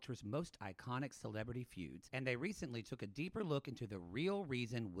pop culture's most iconic celebrity feuds, and they recently took a deeper look into the real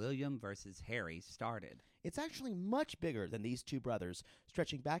reason William versus Harry started. It's actually much bigger than these two brothers,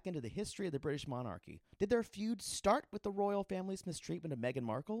 stretching back into the history of the British monarchy. Did their feud start with the royal family's mistreatment of Meghan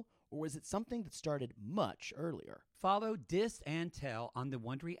Markle, or was it something that started much earlier? Follow Dis and Tell on the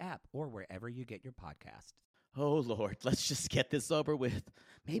Wondery app or wherever you get your podcasts. Oh, Lord, let's just get this over with.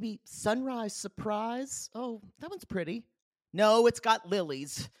 Maybe sunrise surprise? Oh, that one's pretty. No, it's got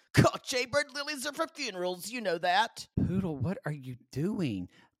lilies. God, Jaybird lilies are for funerals, you know that. Poodle, what are you doing?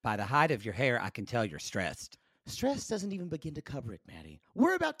 By the height of your hair, I can tell you're stressed. Stress doesn't even begin to cover it, Maddie.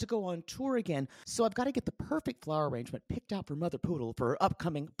 We're about to go on tour again, so I've got to get the perfect flower arrangement picked out for Mother Poodle for her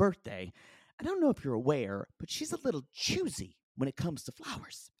upcoming birthday. I don't know if you're aware, but she's a little choosy when it comes to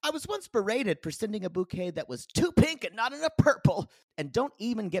flowers. I was once berated for sending a bouquet that was too pink and not enough purple. And don't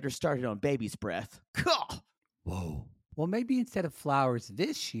even get her started on baby's breath. God. Whoa. Well, maybe instead of flowers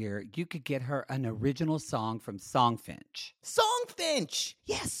this year, you could get her an original song from Songfinch. Songfinch!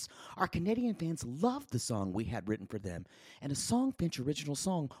 Yes! Our Canadian fans loved the song we had written for them. And a Songfinch original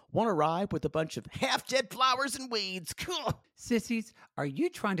song won't arrive with a bunch of half-dead flowers and weeds. Sissies, are you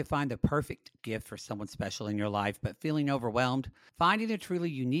trying to find the perfect gift for someone special in your life but feeling overwhelmed? Finding a truly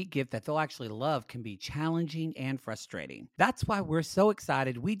unique gift that they'll actually love can be challenging and frustrating. That's why we're so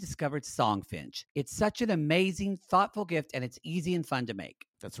excited we discovered Songfinch. It's such an amazing, thoughtful gift, and it's easy and fun to make.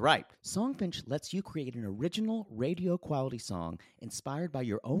 That's right. Songfinch lets you create an original radio-quality song inspired by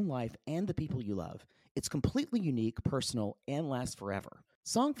your own life and the people you love. It's completely unique, personal, and lasts forever.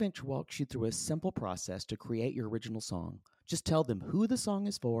 Songfinch walks you through a simple process to create your original song. Just tell them who the song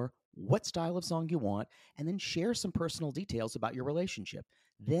is for, what style of song you want, and then share some personal details about your relationship.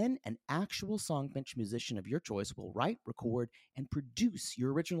 Then an actual Songfinch musician of your choice will write, record, and produce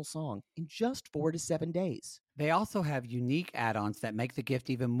your original song in just 4 to 7 days. They also have unique add-ons that make the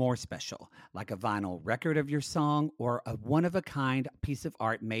gift even more special, like a vinyl record of your song or a one-of-a-kind piece of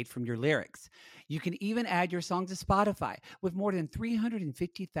art made from your lyrics. You can even add your song to Spotify. With more than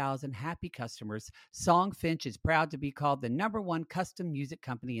 350,000 happy customers, Songfinch is proud to be called the #1 custom music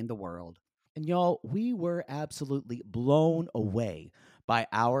company in the world. And y'all, we were absolutely blown away by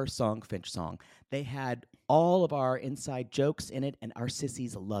our Songfinch song. They had all of our inside jokes in it, and our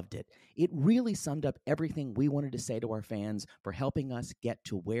sissies loved it. It really summed up everything we wanted to say to our fans for helping us get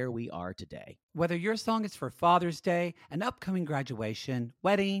to where we are today. Whether your song is for Father's Day, an upcoming graduation,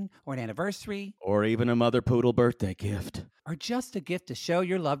 wedding, or an anniversary, or even a Mother Poodle birthday gift, or just a gift to show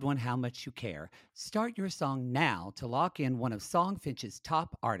your loved one how much you care, start your song now to lock in one of Songfinch's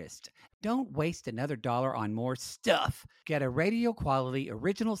top artists. Don't waste another dollar on more stuff. Get a radio-quality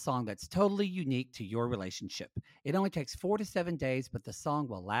original song that's totally unique to your relationship. It only takes 4 to 7 days, but the song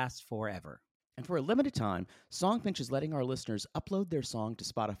will last forever. And for a limited time, Songfinch is letting our listeners upload their song to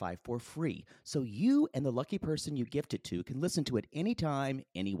Spotify for free, so you and the lucky person you gift it to can listen to it anytime,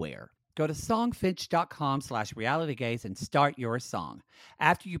 anywhere. Go to songfinch.com/realitygaze and start your song.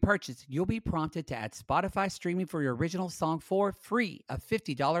 After you purchase, you'll be prompted to add Spotify streaming for your original song for free, a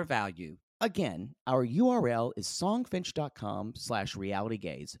 $50 value. Again, our URL is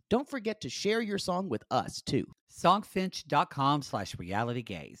songfinch.com/realitygaze. Don't forget to share your song with us, too.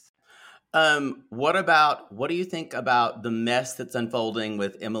 Songfinch.com/realitygaze. What do you think about the mess that's unfolding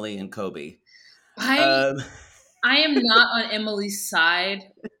with Emily and Kobe? I am not on Emily's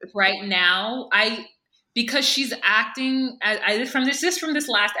side right now. Because she's acting from this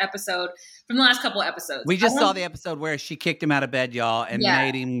last episode, from the last couple of episodes. We just saw the episode where she kicked him out of bed, y'all, and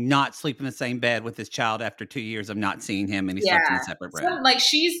made him not sleep in the same bed with his child after 2 years of not seeing him, and he slept in a separate bed. So, like,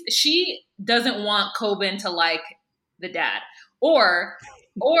 she doesn't want Coben to like the dad, or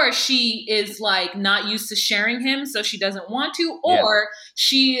she is like not used to sharing him, so she doesn't want to, or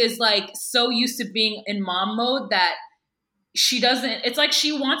she is like so used to being in mom mode that she doesn't. It's like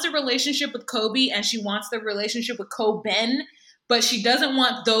she wants a relationship with Kobe and she wants the relationship with Coben, but she doesn't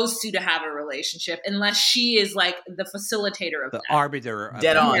want those two to have a relationship unless she is like the facilitator of the that. arbiter of the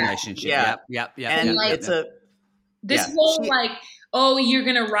relationship. Yep. And this whole like, oh, you're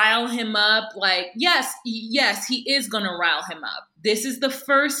going to rile him up. Like, yes, he is going to rile him up. This is the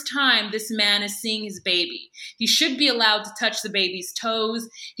first time this man is seeing his baby. He should be allowed to touch the baby's toes.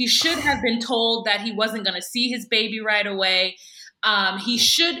 He should have been told that he wasn't going to see his baby right away.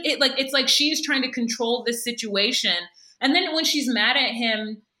 It's like she's trying to control this situation. And then when she's mad at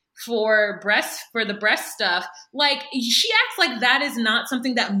him, for the breast stuff. Like, she acts like that is not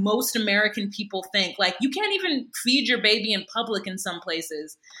something that most American people think. Like, you can't even feed your baby in public in some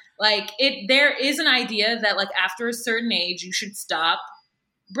places. Like, there is an idea that, like, after a certain age, you should stop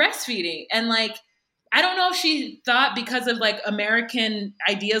breastfeeding. And, like, I don't know if she thought because of, like, American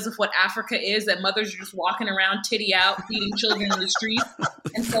ideas of what Africa is, that mothers are just walking around titty out, feeding children in the street.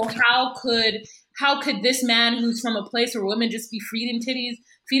 And so how could this man who's from a place where women just be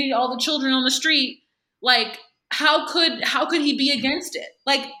feeding all the children on the street, like, how could he be against it?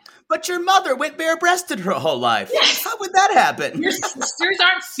 Like, but your mother went bare-breasted her whole life. Yes. How would that happen? Your sisters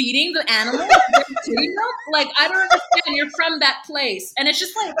aren't feeding the animals their titty milk? Like, I don't understand. You're from that place. And it's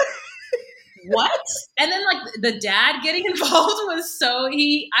just like, what? And then, like, the dad getting involved was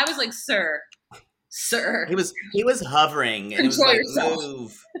I was like, sir. He was hovering. And Control it was like,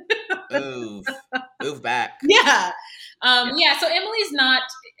 yourself. move back. Yeah. So Emily's not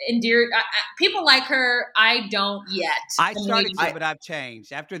endeared. People like her. I don't yet. I started to, but I've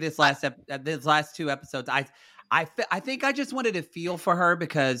changed after this last two episodes. I think I just wanted to feel for her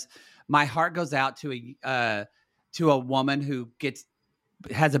because my heart goes out to a woman who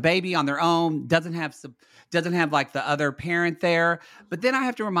has a baby on their own, doesn't have like the other parent there. But then I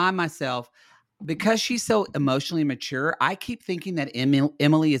have to remind myself, because she's so emotionally mature, I keep thinking that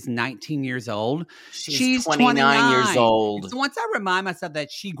Emily is 19 years old. She's 29 years old. So once I remind myself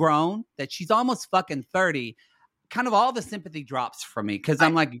that she's grown, that she's almost fucking 30, kind of all the sympathy drops from me, because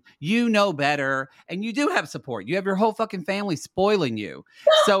I'm like, you know better, and you do have support. You have your whole fucking family spoiling you.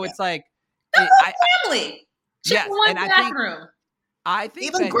 So it's like, family. Yes, and I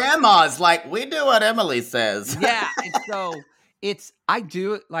think even grandma's like, we do what Emily says. Yeah, and so I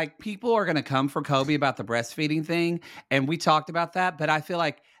do, like, people are going to come for Kobe about the breastfeeding thing, and we talked about that, but I feel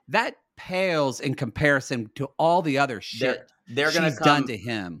like that pales in comparison to all the other shit they're going to come done to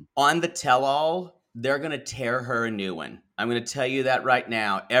him. On the tell-all, they're going to tear her a new one. I'm going to tell you that right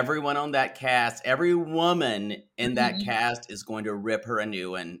now. Everyone on that cast, every woman in that cast is going to rip her a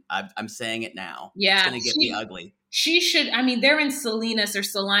new one. I'm saying it now. Yeah. It's going to get me ugly. She should, they're in Salinas or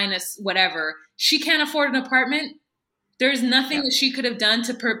Salinas, whatever. She can't afford an apartment. There's nothing that she could have done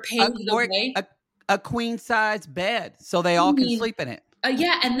to pave the way. A queen-size bed so they all can sleep in it.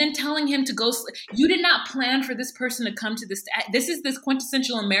 And then telling him to go sleep. You did not plan for this person to come to this. This is this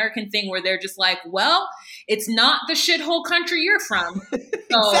quintessential American thing where they're just like, well, it's not the shithole country you're from.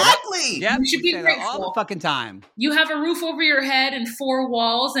 So exactly. Yeah, you should be grateful. All the fucking time. You have a roof over your head and 4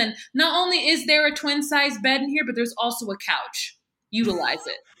 walls. And not only is there a twin-size bed in here, but there's also a couch. Utilize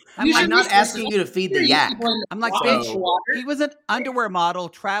it. I'm not asking you to feed the yak. I'm like, bitch, he was an underwear model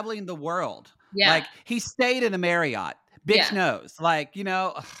traveling the world. Yeah. Like, he stayed in a Marriott. Bitch knows. Like, you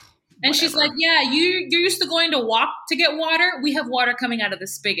know. And she's like, yeah, you're used to going to walk to get water. We have water coming out of the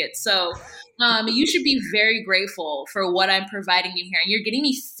spigot. So you should be very grateful for what I'm providing you here. And you're getting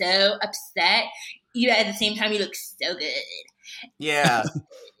me so upset. At the same time, you look so good. Yeah.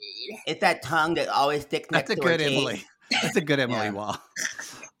 It's that tongue that always sticks next to her teeth. Emily. That's a good Emily Wall.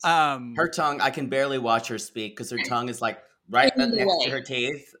 Her tongue, I can barely watch her speak because her tongue is like right up next to her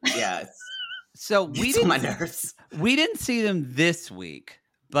teeth. Yeah. So we didn't, my nerves. We didn't see them this week,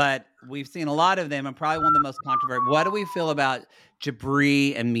 but we've seen a lot of them, and probably one of the most controversial. What do we feel about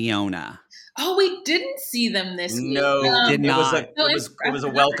Jibri and Miona? Oh, we didn't see them this week. No, did not. It was a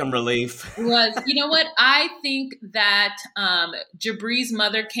welcome relief. It was. You know what? I think that Jibri's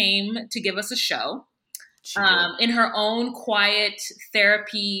mother came to give us a show in her own quiet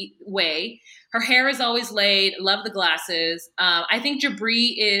therapy way. Her hair is always laid. Love the glasses. I think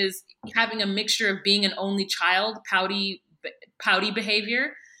Jibri is having a mixture of being an only child, pouty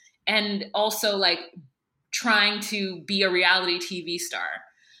behavior, and also like trying to be a reality TV star.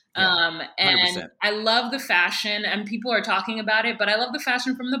 And 100%. I love the fashion, and people are talking about it, but I love the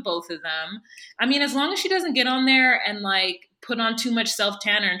fashion from the both of them. I mean, as long as she doesn't get on there and like put on too much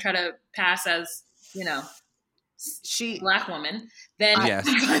self-tanner and try to pass as, you know, black woman, then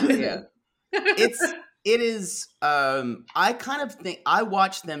I'm with it. It is, I kind of think, I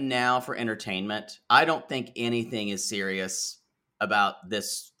watch them now for entertainment. I don't think anything is serious about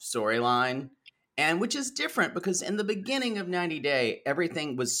this storyline, and which is different because in the beginning of 90 Day,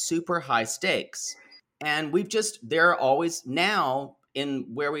 everything was super high stakes. And there are always now, in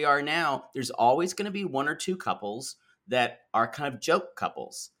where we are now, there's always going to be 1 or 2 couples that are kind of joke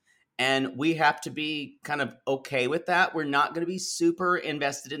couples. And we have to be kind of okay with that. We're not going to be super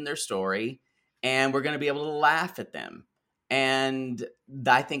invested in their story. And we're going to be able to laugh at them. And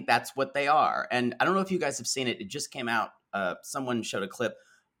I think that's what they are. And I don't know if you guys have seen it. It just came out. Someone showed a clip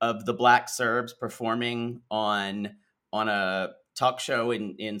of the Black Serbs performing on a talk show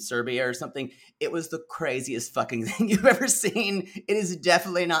in Serbia or something. It was the craziest fucking thing you've ever seen. It is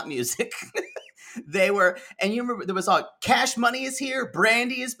definitely not music. They were, and you remember there was all Cash Money is here,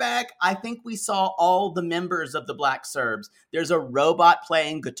 Brandy is back. I think we saw all the members of the Black Serbs. There's a robot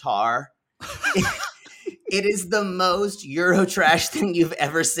playing guitar. It is the most Eurotrash thing you've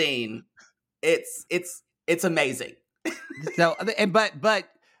ever seen. It's amazing. So,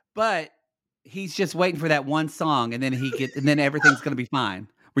 but he's just waiting for that one song, and then everything's going to be fine.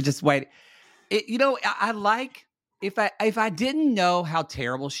 We're just waiting. I like. If I didn't know how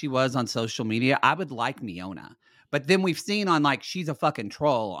terrible she was on social media, I would like Miona. But then we've seen on she's a fucking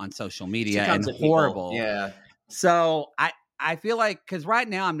troll on social media and horrible. Yeah. So I feel like, because right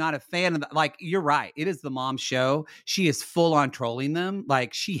now I'm not a fan of you're right. It is the mom show. She is full on trolling them.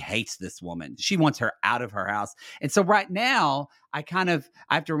 She hates this woman. She wants her out of her house. And so right now I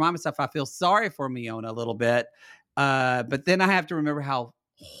have to remind myself, I feel sorry for Miona a little bit. But then I have to remember how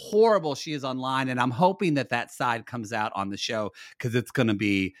horrible she is online, and I'm hoping that side comes out on the show, because it's going to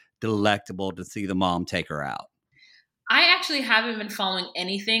be delectable to see the mom take her out. I actually haven't been following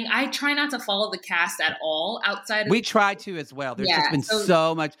anything. I try not to follow the cast at all outside of We try to as well. There's just been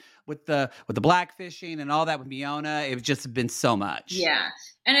so much with the blackfishing and all that with Miona. It's just been so much. Yeah.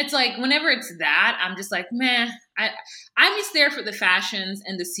 And it's whenever it's that, I'm just meh. I'm just there for the fashions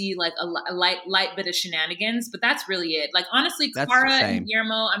and to see a light bit of shenanigans, but that's really it. Honestly, Cara and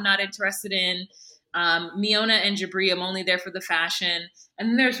Guillermo, I'm not interested in. Miona and Jabri, I'm only there for the fashion.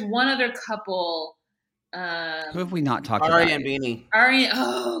 And then there's one other couple. Who have we not talked about? Ari and Beanie. Ari,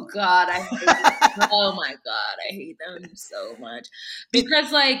 oh God, I hate them. Oh my God, I hate them so much.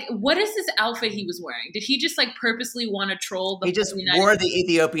 Because what is this outfit he was wearing? Did he just purposely want to troll the? He just wore the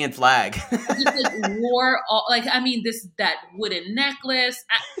Ethiopian flag. He just wore all that wooden necklace.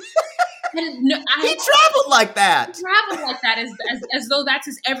 He traveled like that. He traveled like that as though that's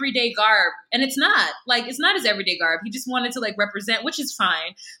his everyday garb, and it's not. It's not his everyday garb. He just wanted to represent, which is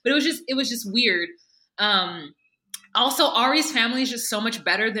fine, but it was just weird. Also, Ari's family is just so much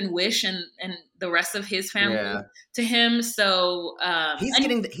better than Wish and the rest of his family to him. So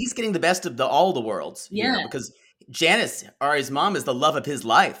he's getting the best of all the worlds. Yeah, because Janice, Ari's mom, is the love of his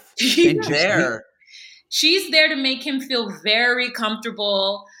life. She's there to make him feel very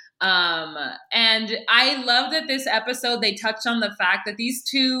comfortable. And I love that this episode they touched on the fact that these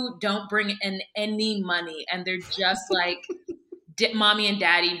two don't bring in any money, and they're just mommy and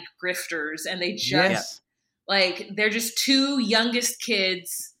daddy grifters, and they just they're just two youngest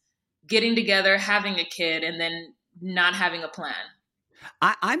kids getting together, having a kid, and then not having a plan.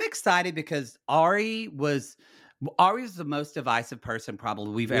 I'm excited because Ari was the most divisive person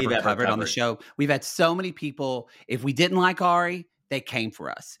probably we've ever covered on the show. We've had so many people, if we didn't like Ari, they came for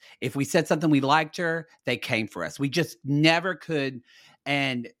us. If we said something we liked her, they came for us. We just never could.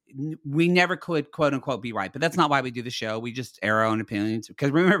 And we never could, quote unquote, be right. But that's not why we do the show. We just air our own opinions. Because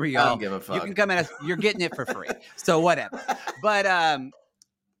remember, y'all, I don't give a fuck. You can come at us. You're getting it for free. So whatever. But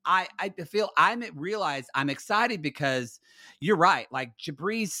I realize I'm excited because you're right.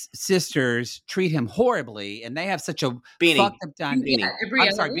 Jabri's sisters treat him horribly, and they have such a fucked up time. Beanie.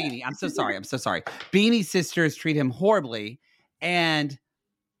 I'm sorry, Beanie. I'm so sorry. Beanie's sisters treat him horribly,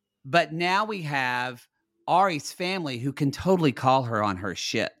 but now we have Ari's family who can totally call her on her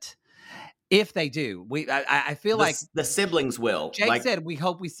shit. If they do, I feel like the siblings will. Jake said, we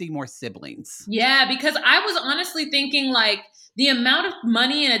hope we see more siblings. Yeah, because I was honestly thinking the amount of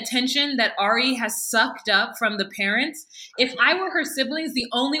money and attention that Ari has sucked up from the parents. If I were her siblings, the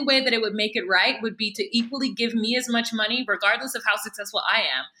only way that it would make it right would be to equally give me as much money, regardless of how successful I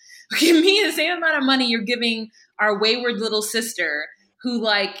am. Give me the same amount of money you're giving our wayward little sister, who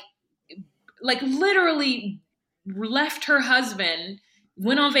literally left her husband,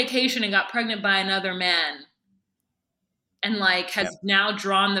 went on vacation and got pregnant by another man, and has now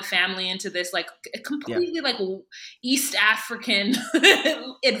drawn the family into this completely East African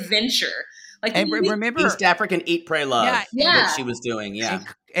adventure. Remember East African Eat, Pray, Love that she was doing. Yeah.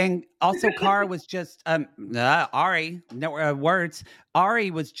 And also Cara was just Ari, no words.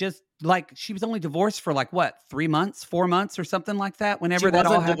 Ari was just she was only divorced for 3 months, 4 months or something like that. Whenever that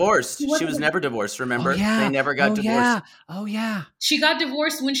all happened. Divorced. She was never divorced. Remember? They never got divorced. Oh yeah. She got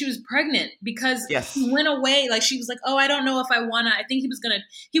divorced when she was pregnant because he went away. She was oh, I don't know if I want to. I think he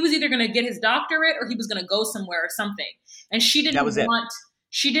was either going to get his doctorate or he was going to go somewhere or something. And she didn't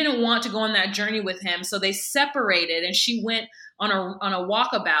want to go on that journey with him. So they separated, and she went on a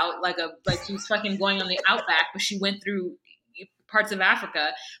walkabout, she was fucking going on the outback, but she went through parts of Africa,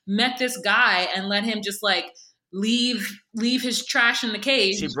 met this guy, and let him just leave his trash in the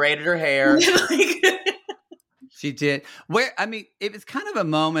cage. She braided her hair. She did. It was kind of a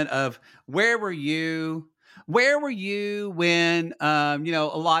moment of where were you? Where were you when, a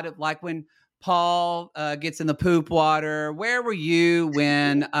lot of like when Paul gets in the poop water? Where were you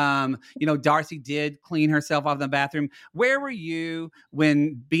when, Darcy did clean herself off in the bathroom? Where were you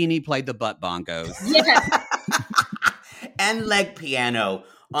when Beanie played the butt bongos? Yes. And leg piano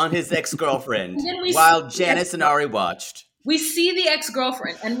on his ex-girlfriend while Janice and Ari watched. We see the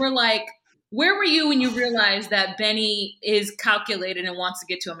ex-girlfriend and we're like, where were you when you realized that Benny is calculated and wants to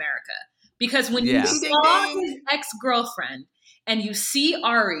get to America? Because when you saw his ex-girlfriend and you see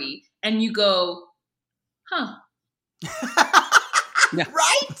Ari and you go, huh. Yeah.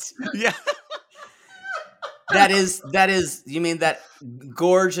 Right? Yeah. That is, you mean that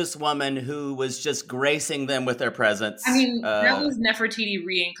gorgeous woman who was just gracing them with their presence? I mean, that was Nefertiti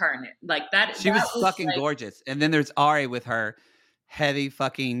reincarnate. Like that. She was fucking gorgeous. And then there's Ari with her heavy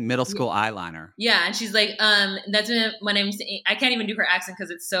fucking middle school eyeliner. Yeah. And she's like, that's when I can't even do her accent because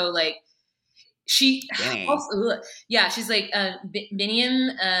it's so like, she's like Biniam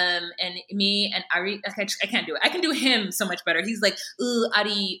and me and Ari. I can't do it. I can do him so much better. He's like,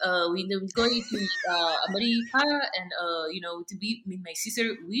 Ari, we going to America and to be with my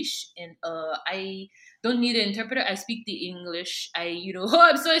sister Wish, and I don't need an interpreter. I speak the English.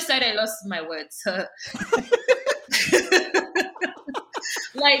 I'm so excited. I lost my words.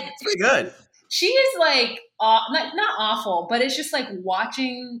 Like, it's pretty good. She is like not awful, but it's just like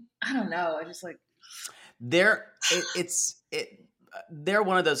watching. I don't know. I just like they're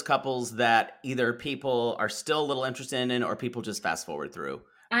one of those couples that either people are still a little interested in or people just fast forward through.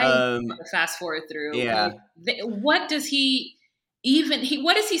 Fast forward through. Yeah. Like, what is he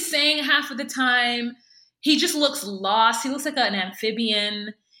saying half of the time? He just looks lost. He looks like an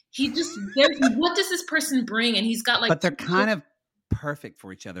amphibian. What does this person bring? And he's got like. But they're kind of perfect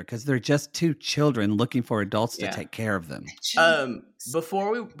for each other because they're just two children looking for adults to take care of them.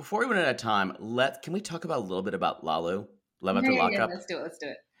 Before we run out of time, can we talk about a little bit about Lalu? Love After Lockup. Yeah, let's do it.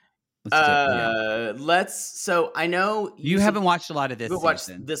 So I know you haven't watched a lot of this season. Watched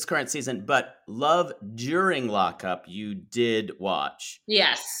this current season, but Love During Lockup you did watch.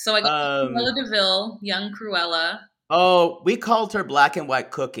 Yes. So I got Cruella DeVille, young Cruella. Oh, we called her Black and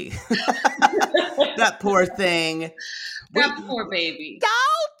White Cookie. That poor thing. That poor baby. Dalton,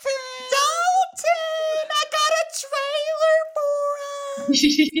 I got a trailer for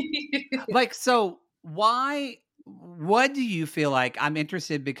him. Like, so what do you feel like? I'm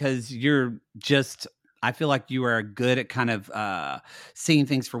interested because I feel like you are good at kind of seeing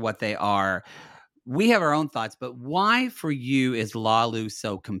things for what they are. We have our own thoughts, but why for you is Lalu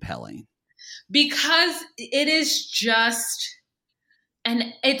so compelling? Because it is just, and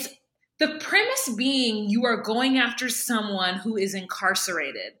it's, the premise being you are going after someone who is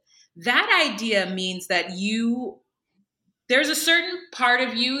incarcerated. That idea means that there's a certain part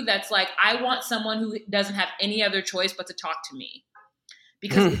of you that's like, I want someone who doesn't have any other choice but to talk to me.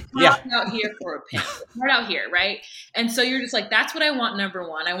 Because it's not out here for a pimp. It's not out here, right? And so you're just like, that's what I want, number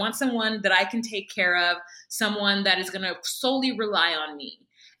one. I want someone that I can take care of, someone that is going to solely rely on me.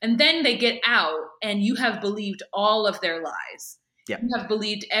 And then they get out and you have believed all of their lies. Yeah. You have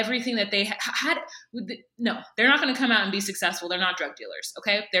believed everything that they had. No, they're not going to come out and be successful. They're not drug dealers,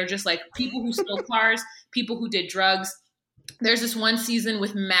 okay? They're just like people who stole cars, people who did drugs. There's this one season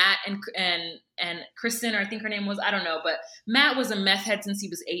with Matt and Kristen, or I think her name was, I don't know, but Matt was a meth head since he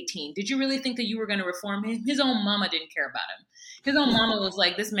was 18. Did you really think that you were going to reform him? His own mama didn't care about him. His own mama was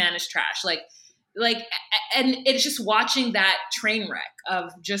like, this man is trash. Like, and it's just watching that train wreck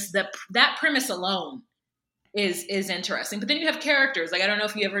of just that premise alone is interesting. But then you have characters. Like, I don't know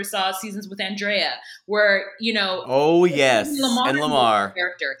if you ever saw seasons with Andrea where, oh yes. Lamar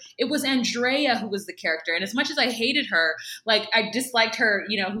character. It was Andrea who was the character. And as much as I hated her, like I disliked her,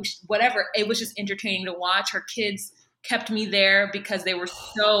 whatever, it was just entertaining to watch. Her kids kept me there because they were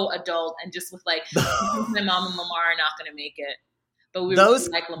so adult and just with like, my mom and Lamar are not going to make it. But we those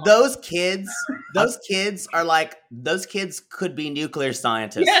really like Lamar. those kids could be nuclear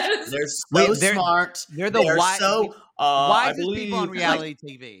scientists. Yes. They're so smart. They're the wisest people on reality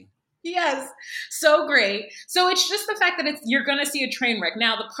TV. Yes. So great. So it's just the fact that you're going to see a train wreck.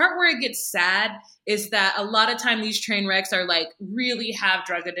 Now, the part where it gets sad is that a lot of time these train wrecks are like really have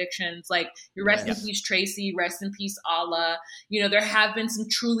drug addictions. Like rest in peace, Tracy, rest in peace, Allah. There have been some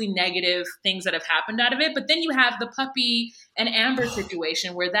truly negative things that have happened out of it. But then you have the Puppy and Amber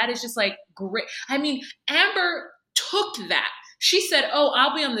situation where that is just like great. I mean, Amber took that. She said, oh,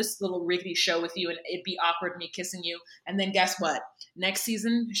 I'll be on this little rickety show with you and it'd be awkward me kissing you. And then guess what? Next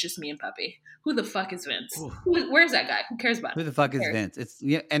season, it's just me and Puppy. Who the fuck is Vince? Where's that guy? Who cares about him? Who the fuck is Vince? It's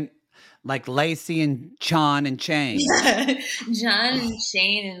and like Lacey and John and Shane. John and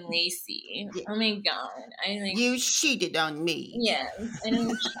Shane and Lacey. Oh my God. I like. You cheated on me. Yeah, I don't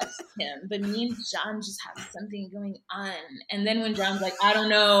trust him, but me and John just have something going on. And then when John's like, I don't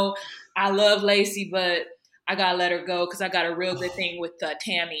know, I love Lacey, but I gotta let her go because I got a real good thing with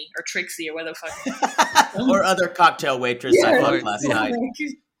Tammy or Trixie or whatever the fuck. Or other cocktail waitress I fucked last night.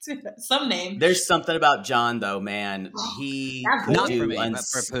 Some name. There's something about John, though, man. He could Not for do me, but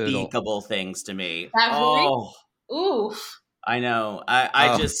for Poodle. unspeakable things to me. That Oh, Ooh. I know.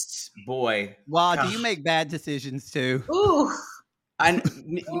 I just, boy. Wow, do Gosh. you make bad decisions too? Ooh.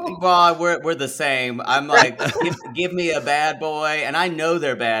 Well, we're the same. I'm like, give me a bad boy, and I know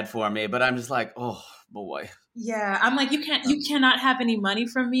they're bad for me, but I'm just like, oh boy. Yeah, I'm like, you cannot have any money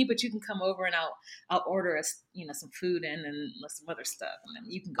from me, but you can come over and I'll order us, some food in and some other stuff, and then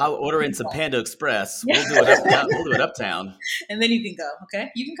you can go. I'll order in some Panda Express. Yeah. We'll do it uptown. And then you can go.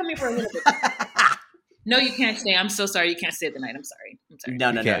 Okay, you can come here for a little bit. No, you can't stay. I'm so sorry. You can't stay the night. I'm sorry. No.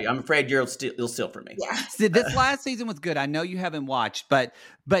 Okay. I'm afraid you'll steal from me. Yeah. See, this last season was good. I know you haven't watched, but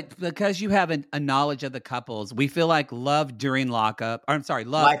because you have a knowledge of the couples, we feel like Love During Lockup, or I'm sorry,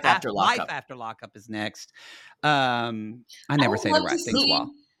 Life After Lockup. Life After Lockup is next. I never say the right things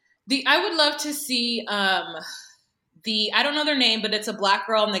well. I would love to see I don't know their name, but it's a black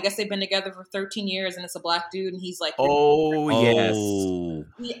girl, and I guess they've been together for 13 years, and it's a black dude, and he's like,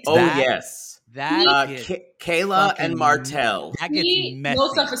 yes. That Kayla and Martell. That gets messy.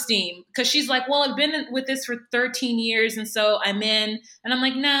 Low self-esteem, because she's like, well, I've been with this for 13 years, and so I'm in, and I'm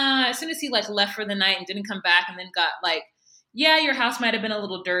like, nah. As soon as he left for the night and didn't come back, and then got yeah, your house might have been a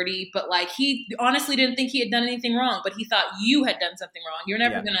little dirty, but he honestly didn't think he had done anything wrong, but he thought you had done something wrong. You're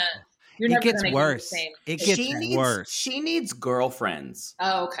never gonna. It gets worse. It gets worse. She needs girlfriends.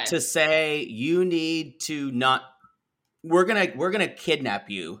 Oh, okay. To say you need to not. We're gonna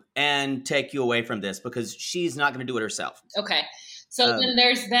kidnap you and take you away from this because she's not gonna do it herself. Okay. So then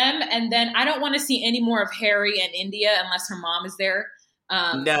there's them, and then I don't want to see any more of Harry and India unless her mom is there.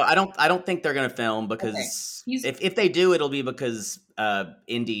 No, I don't think they're gonna film because if they do, it'll be because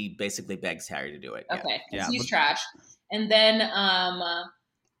Indy basically begs Harry to do it. Okay. Yeah. He's trash. And then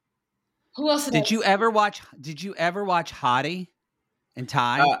who else Did you ever watch Hottie and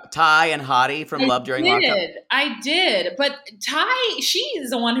Ty? Ty and Hottie from Love During Lockup. I did. But Ty, she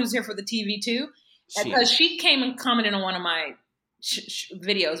is the one who's here for the TV too. Because she came and commented on one of my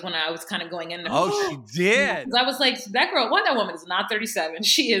videos when I was kind of going in. Oh, she did. I was like, that woman is not 37.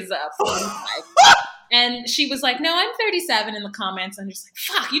 She is 45. And she was like, no, I'm 37 in the comments. I'm just like,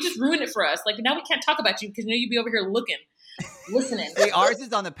 fuck, you just ruined it for us. Like, now we can't talk about you because you'd be over here listening. See, ours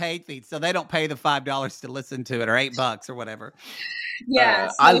is on the paid feed, so they don't pay the $5 to listen to it, or $8 or whatever.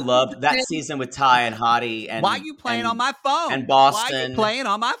 Yeah, I loved that season with Ty and Hottie. And why are you playing on my phone? And Boston. Why are you playing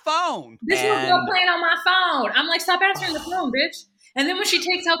on my phone? This was girl playing on my phone. I'm like, stop answering the phone, bitch. And then when she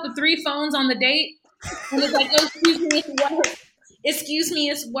takes out the 3 phones on the date, and it's like, oh, excuse me, it's work. Excuse me,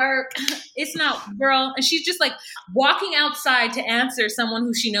 it's work. It's not, girl. And she's just like walking outside to answer someone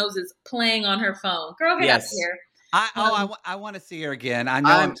who she knows is playing on her phone. Girl, get up here. I want to see her again. I know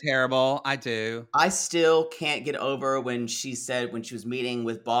I'm terrible. I do. I still can't get over when she said when she was meeting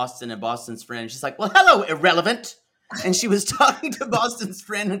with Boston and Boston's friend, she's like, well, hello, irrelevant. And she was talking to Boston's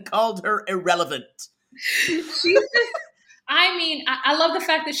friend and called her irrelevant. She's just, I love the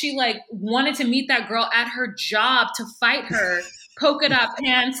fact that she wanted to meet that girl at her job to fight her, polka dot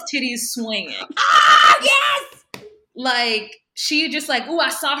pants, titties swinging. Ah, yes! She just I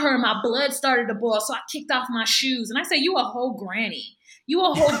saw her and my blood started to boil, so I kicked off my shoes. And I said, you a whole granny. You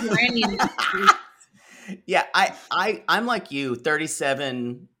a whole granny. Yeah, I'm like you,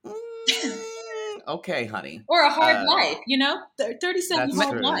 37. Okay, honey. Or a hard life, 37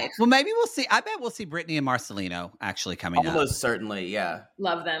 hard life. Well, maybe we'll see. I bet we'll see Brittany and Marcelino actually coming up. Almost certainly, yeah.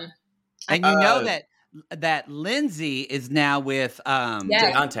 Love them. And you know that Lindsay is now with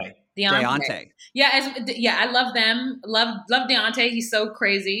Deontay. Yeah, I love them. Love Deontay. He's so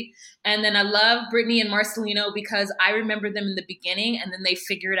crazy. And then I love Brittany and Marcelino because I remember them in the beginning, and then they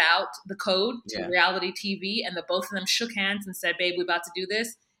figured out the code to reality TV, and the both of them shook hands and said, babe, we're about to do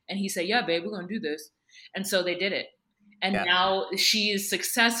this. And he said, yeah, babe, we're going to do this. And so they did it. And now she is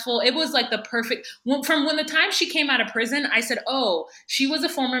successful. It was the perfect, from when the time she came out of prison, I said, oh, she was a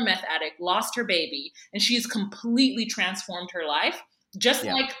former meth addict, lost her baby, and she's completely transformed her life. Just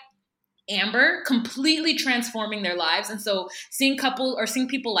like Amber, completely transforming their lives. And so seeing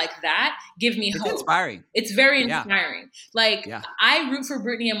people like that give me hope. It's inspiring. It's very inspiring. I root for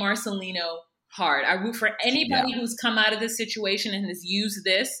Brittany and Marcelino hard. I root for anybody who's come out of this situation and has used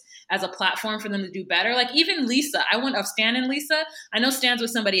this as a platform for them to do better. Like even Lisa, I want to Stan and Lisa. I know Stan's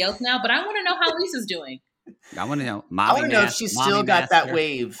with somebody else now, but I want to know how Lisa's doing. I want to know. I want to know if she's still got that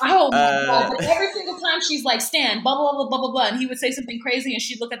wave. Oh my God. But every single time she's like, Stan, blah, blah, blah, blah, blah, blah. And he would say something crazy and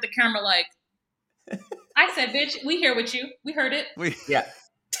she'd look at the camera like, I said, bitch, we here with you. We heard it. Yeah.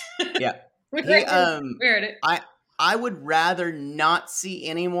 We heard it. I would rather not see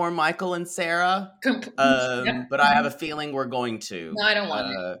any more Michael and Sarah, but I have a feeling we're going to. No, I don't want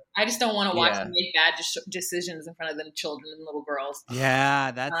it. I just don't want to watch them make bad decisions in front of the children and little girls.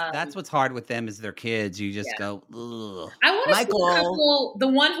 Yeah, that's what's hard with them is their kids. You just go, ugh. I want to see the couple, the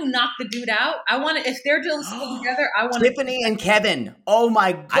one who knocked the dude out. I want to, if they're still together, I want Tiffany and Kevin. Oh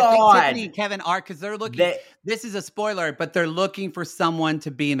my God. I think Tiffany and Kevin are, because they're looking, this is a spoiler, but they're looking for someone to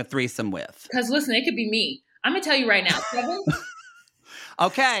be in a threesome with. Because listen, it could be me. I'm gonna tell you right now, Kevin.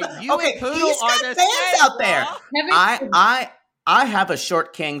 Okay, you and Poodle are the fans out there. Kevin, I have a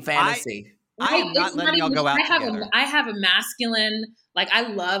short king fantasy. I am not letting y'all go out together. I have a masculine, like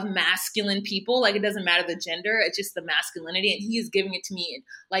I love masculine people. Like it doesn't matter the gender, it's just the masculinity. And he is giving it to me.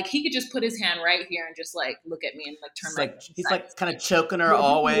 Like he could just put his hand right here and just like look at me and like turn my he's like kind of choking her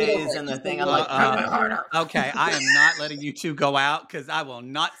always and the thing. I'm like, harder. Okay, I am not letting you two go out because I will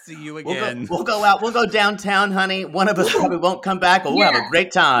not see you again. We'll go out. We'll go downtown, honey. One of us probably won't come back, but we'll have a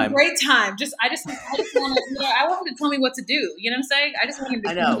great time. Great time. I just want to, I want him to tell me what to do. You know what I'm saying? I just want him to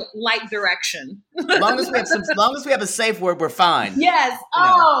give me light direction. As long as we have a safe word, we're fine. Yes.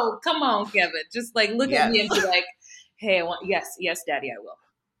 Oh, come on, Kevin. Just like look at me and be like, hey, I want yes, Daddy, I will.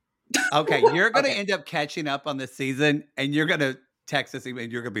 Okay, you're gonna end up catching up on this season, and you're gonna text us,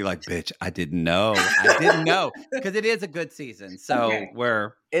 and you're gonna be like, "Bitch, I didn't know, because it is a good season." So it's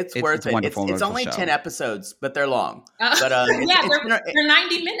worth it. It's only 10 episodes, but they're long. But they're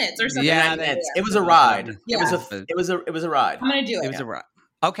 90 minutes or something. Yeah, it was a ride. Yeah. It was a ride. I'm gonna do it. It was a ride.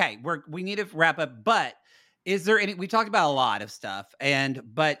 Okay, we need to wrap up, but. Is there we talked about a lot of stuff,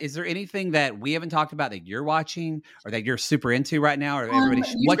 but is there anything that we haven't talked about that you're watching or that you're super into right now, or everybody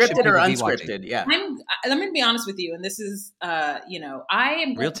scripted or unscripted? Yeah, let me be honest with you, and this is, I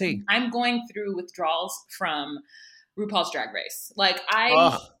am real tea. I'm going through withdrawals from RuPaul's Drag Race. Like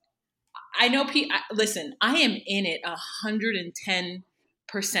I know. Listen, I am in it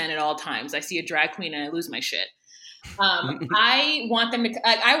 110% at all times. I see a drag queen and I lose my shit. I want them to.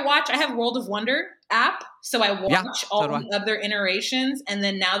 I have World of Wonder app, so I watch all the other iterations, and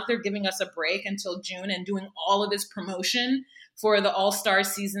then now that they're giving us a break until June and doing all of this promotion for the All Stars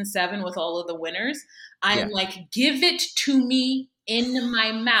season 7 with all of the winners, I'm like, give it to me in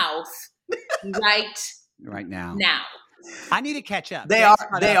my mouth right now. I need to catch up. They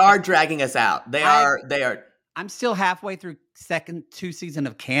are dragging us out. They are. I'm still halfway through second 2 season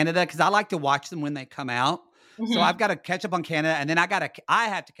of Canada because I like to watch them when they come out. Mm-hmm. So I've got to catch up on Canada, and then I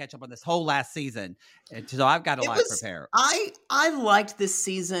have to catch up on this whole last season. And so I've got to prepare. I liked this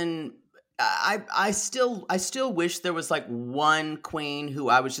season. I still wish there was like one queen who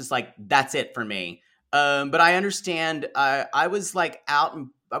I was just like, that's it for me. But I understand. I was like I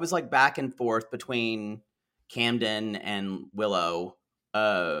was like back and forth between Camden and Willow,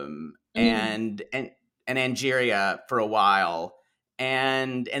 and Angeria for a while.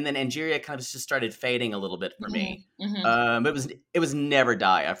 And then Angeria kind of just started fading a little bit for me. Mm-hmm. It was never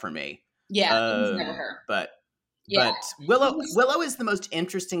Daya for me. Yeah, it was never her. But Willow is the most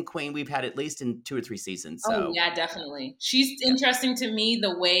interesting queen we've had at least in 2 or 3 seasons. So. Oh yeah, definitely. She's interesting to me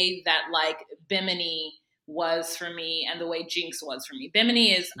the way that like Bimini was for me and the way Jinx was for me.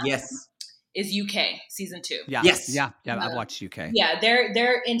 Bimini is UK season 2. Yeah. Yes. Yeah. I've watched UK. Yeah,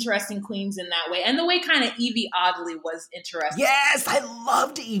 they're interesting queens in that way. And the way kind of Evie Oddly was interesting. Yes, I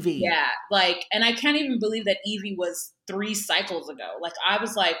loved Evie. Yeah, like, and I can't even believe that Evie was 3 cycles ago. Like, I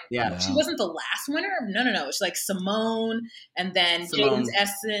was like, she wasn't the last winner? No. It's like Simone and then Jaden's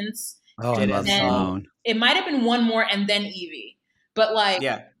Essence. Oh, I love Simone. It might have been one more and then Evie. But like...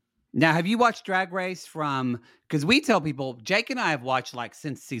 Yeah. Now, have you watched Drag Race because we tell people, Jake and I have watched like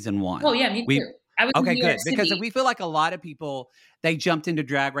since season 1. Oh, yeah, me too. Okay, good. Because we feel like a lot of people, they jumped into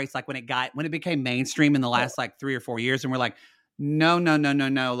Drag Race like when it became mainstream in the last like 3 or 4 years. And we're like, no.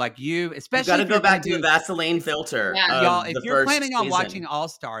 Like especially. You got to go back to the Vaseline filter. Yeah. Y'all, if you're planning on watching All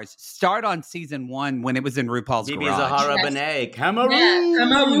Stars, start on season 1 when it was in RuPaul's Bibi garage. Zahara Benet, Cameroon.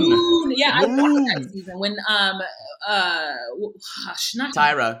 Yeah, I watched that season when not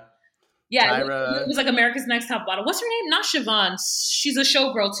Tyra. Yeah, it was like America's Next Top Model. What's her name? Not Siobhan. She's a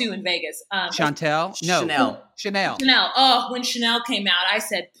showgirl too in Vegas. Chantel? No. Chanel. Oh, when Chanel came out, I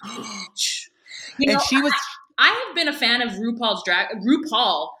said, bitch. I have been a fan of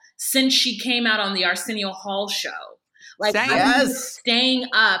RuPaul since she came out on the Arsenio Hall show. Like Same. I was staying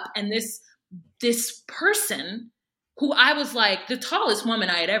up, and this person who I was like the tallest woman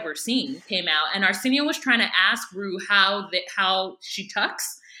I had ever seen came out, and Arsenio was trying to ask Rue how she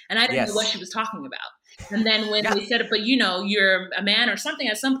tucks, and I didn't know what she was talking about. And then when they said, but you're a man or something,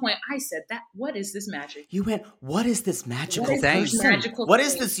 at some point I said, what is this magic? You went, what is this magical thing? What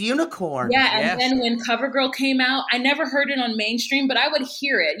is this unicorn? Yeah, and then when CoverGirl came out, I never heard it on mainstream, but I would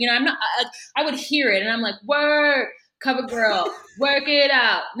hear it. I would hear it, and I'm like, word, CoverGirl, work it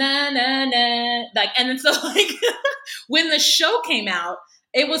out, na na na. Like, and then so like when the show came out,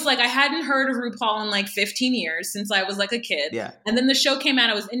 it was like I hadn't heard of RuPaul in like 15 years since I was like a kid. Yeah. And then the show came out.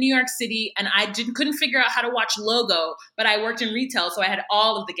 I was in New York City, and I couldn't figure out how to watch Logo, but I worked in retail, so I had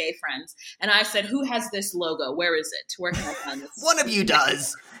all of the gay friends. And I said, "Who has this logo? Where is it? Where can I find this?" One of you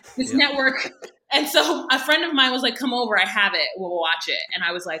does. This network. And so a friend of mine was like, "Come over, I have it. We'll watch it." And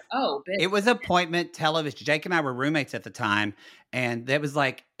I was like, "Oh, bitch." It was appointment television. Jake and I were roommates at the time, and that was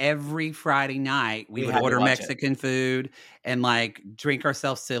like every Friday night we would order Mexican food and like drink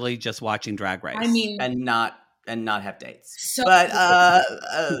ourselves silly just watching Drag Race. I mean, and not have dates. So, but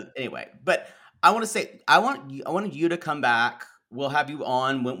anyway, but I want to say I want you to come back. We'll have you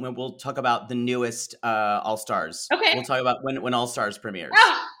on when we'll talk about the newest All Stars. Okay. We'll talk about when All Stars premieres.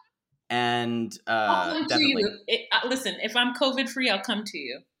 Ah! And I'll come definitely. to you. Listen, if I'm COVID free, I'll come to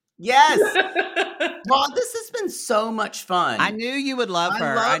you. Yes. Well, this has been so much fun. I knew you would love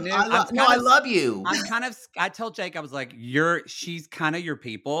her. I love you. I told Jake, I was like, she's kind of your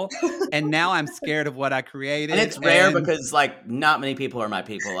people. And now I'm scared of what I created. And it's rare because like not many people are my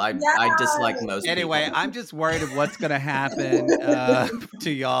people. I dislike most Anyway, people. I'm just worried of what's going to happen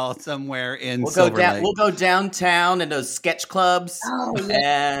to y'all somewhere in Silver Lake. We'll go downtown in those sketch clubs. Oh,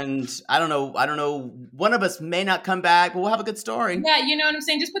 yeah. And I don't know. One of us may not come back, but we'll have a good story. Yeah, you know what I'm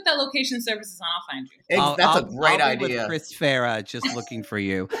saying? Just put that location services on. I'll find you. That's a great I'll idea. Be with Chris Farah, just looking for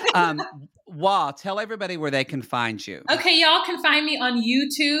you. Wah, tell everybody where they can find you. Okay, y'all can find me on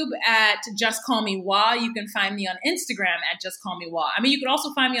YouTube at Just Call Me Wah. You can find me on Instagram at Just Call Me Wah. I mean, you could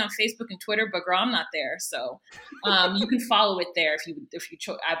also find me on Facebook and Twitter, but girl, I'm not there. So you can follow it there if you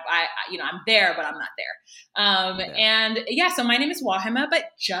I'm there, but I'm not there. And yeah, so my name is Wahima,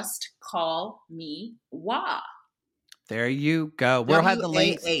 but just call me Wah. There you go. We'll have the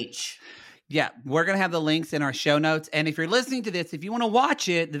links. W-A-H. Yeah, we're going to have the links in our show notes. And if you're listening to this, if you want to watch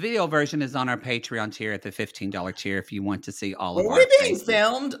it, the video version is on our Patreon tier at the $15 tier if you want to see all of our We're being faces.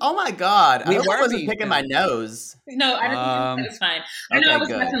 filmed? Oh my God. I wasn't picking my nose. No, I didn't think that was fine. I know I was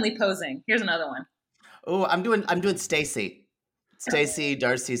good. definitely posing. Here's another one. Oh, I'm doing Stacy. Stacy,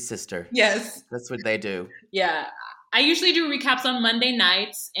 Darcy's sister. Yes. That's what they do. Yeah. I usually do recaps on Monday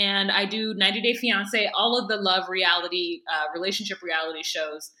nights, and I do 90 Day Fiancé, all of the love reality, relationship reality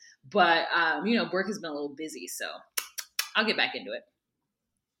shows. But, work has been a little busy, so I'll get back into it.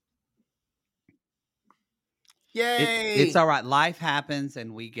 Yay! It's all right. Life happens,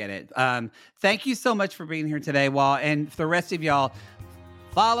 and we get it. Thank you so much for being here today, Wall. And for the rest of y'all,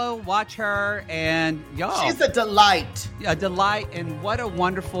 follow, watch her, and y'all. She's a delight. A delight, and what a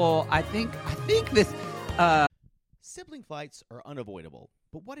wonderful, I think this... Sibling fights are unavoidable,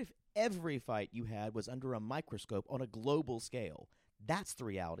 but what if every fight you had was under a microscope on a global scale? That's the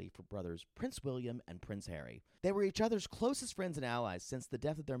reality for brothers Prince William and Prince Harry. They were each other's closest friends and allies since the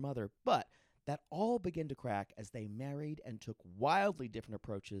death of their mother, but that all began to crack as they married and took wildly different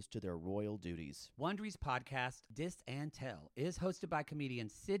approaches to their royal duties. Wondery's podcast, Dis and Tell, is hosted by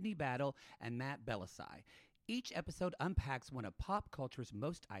comedians Sydney Battle and Matt Belisai. Each episode unpacks one of pop culture's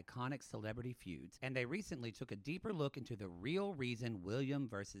most iconic celebrity feuds, and they recently took a deeper look into the real reason William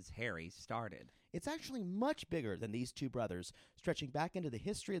versus Harry started. It's actually much bigger than these two brothers, stretching back into the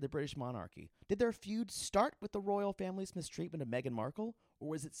history of the British monarchy. Did their feud start with the royal family's mistreatment of Meghan Markle, or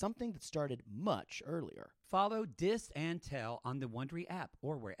was it something that started much earlier? Follow Dis and Tell on the Wondery app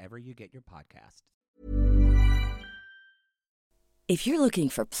or wherever you get your podcasts. If you're looking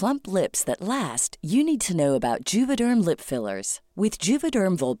for plump lips that last, you need to know about Juvederm lip fillers. With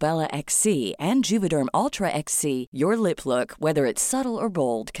Juvederm Volbella XC and Juvederm Ultra XC, your lip look, whether it's subtle or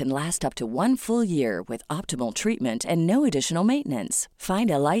bold, can last up to 1 full year with optimal treatment and no additional maintenance.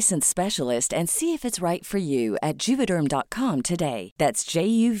 Find a licensed specialist and see if it's right for you at Juvederm.com today. That's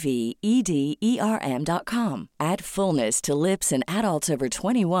JUVEDERM.com. Add fullness to lips in adults over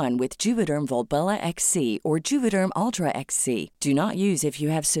 21 with Juvederm Volbella XC or Juvederm Ultra XC. Do not use if you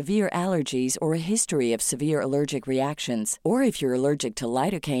have severe allergies or a history of severe allergic reactions, or if you're you're allergic to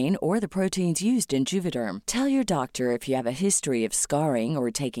lidocaine or the proteins used in Juvederm. Tell your doctor if you have a history of scarring or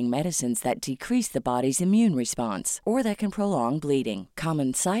taking medicines that decrease the body's immune response or that can prolong bleeding.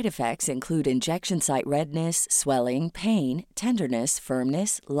 Common side effects include injection site redness, swelling, pain, tenderness,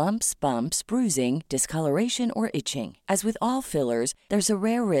 firmness, lumps, bumps, bruising, discoloration, or itching. As with all fillers, there's a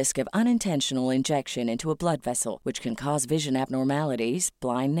rare risk of unintentional injection into a blood vessel, which can cause vision abnormalities,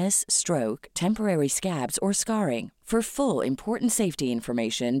 blindness, stroke, temporary scabs, or scarring. For full, important safety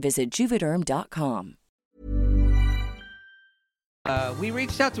information, visit Juvederm.com. We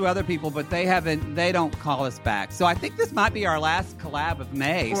reached out to other people, but they don't call us back. So I think this might be our last collab of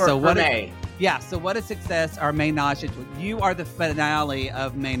May. For May. So what a success, our Ménage à Trois. You are the finale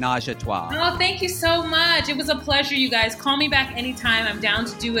of Ménage à Trois. Oh, thank you so much. It was a pleasure, you guys. Call me back anytime. I'm down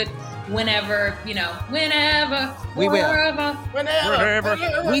to do it whenever, whenever, we wherever. Whenever.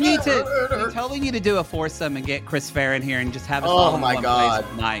 We totally need to do a foursome and get Chris Farron in here and just have us all in one place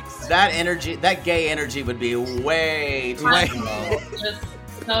with mics. That energy, that gay energy would be way too much. Just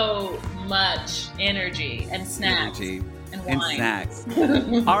so much energy and snacks. And wine. Snacks.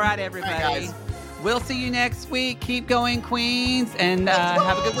 All right, everybody. Bye, guys. We'll see you next week. Keep going, Queens, and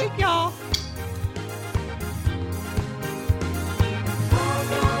have a good week, y'all.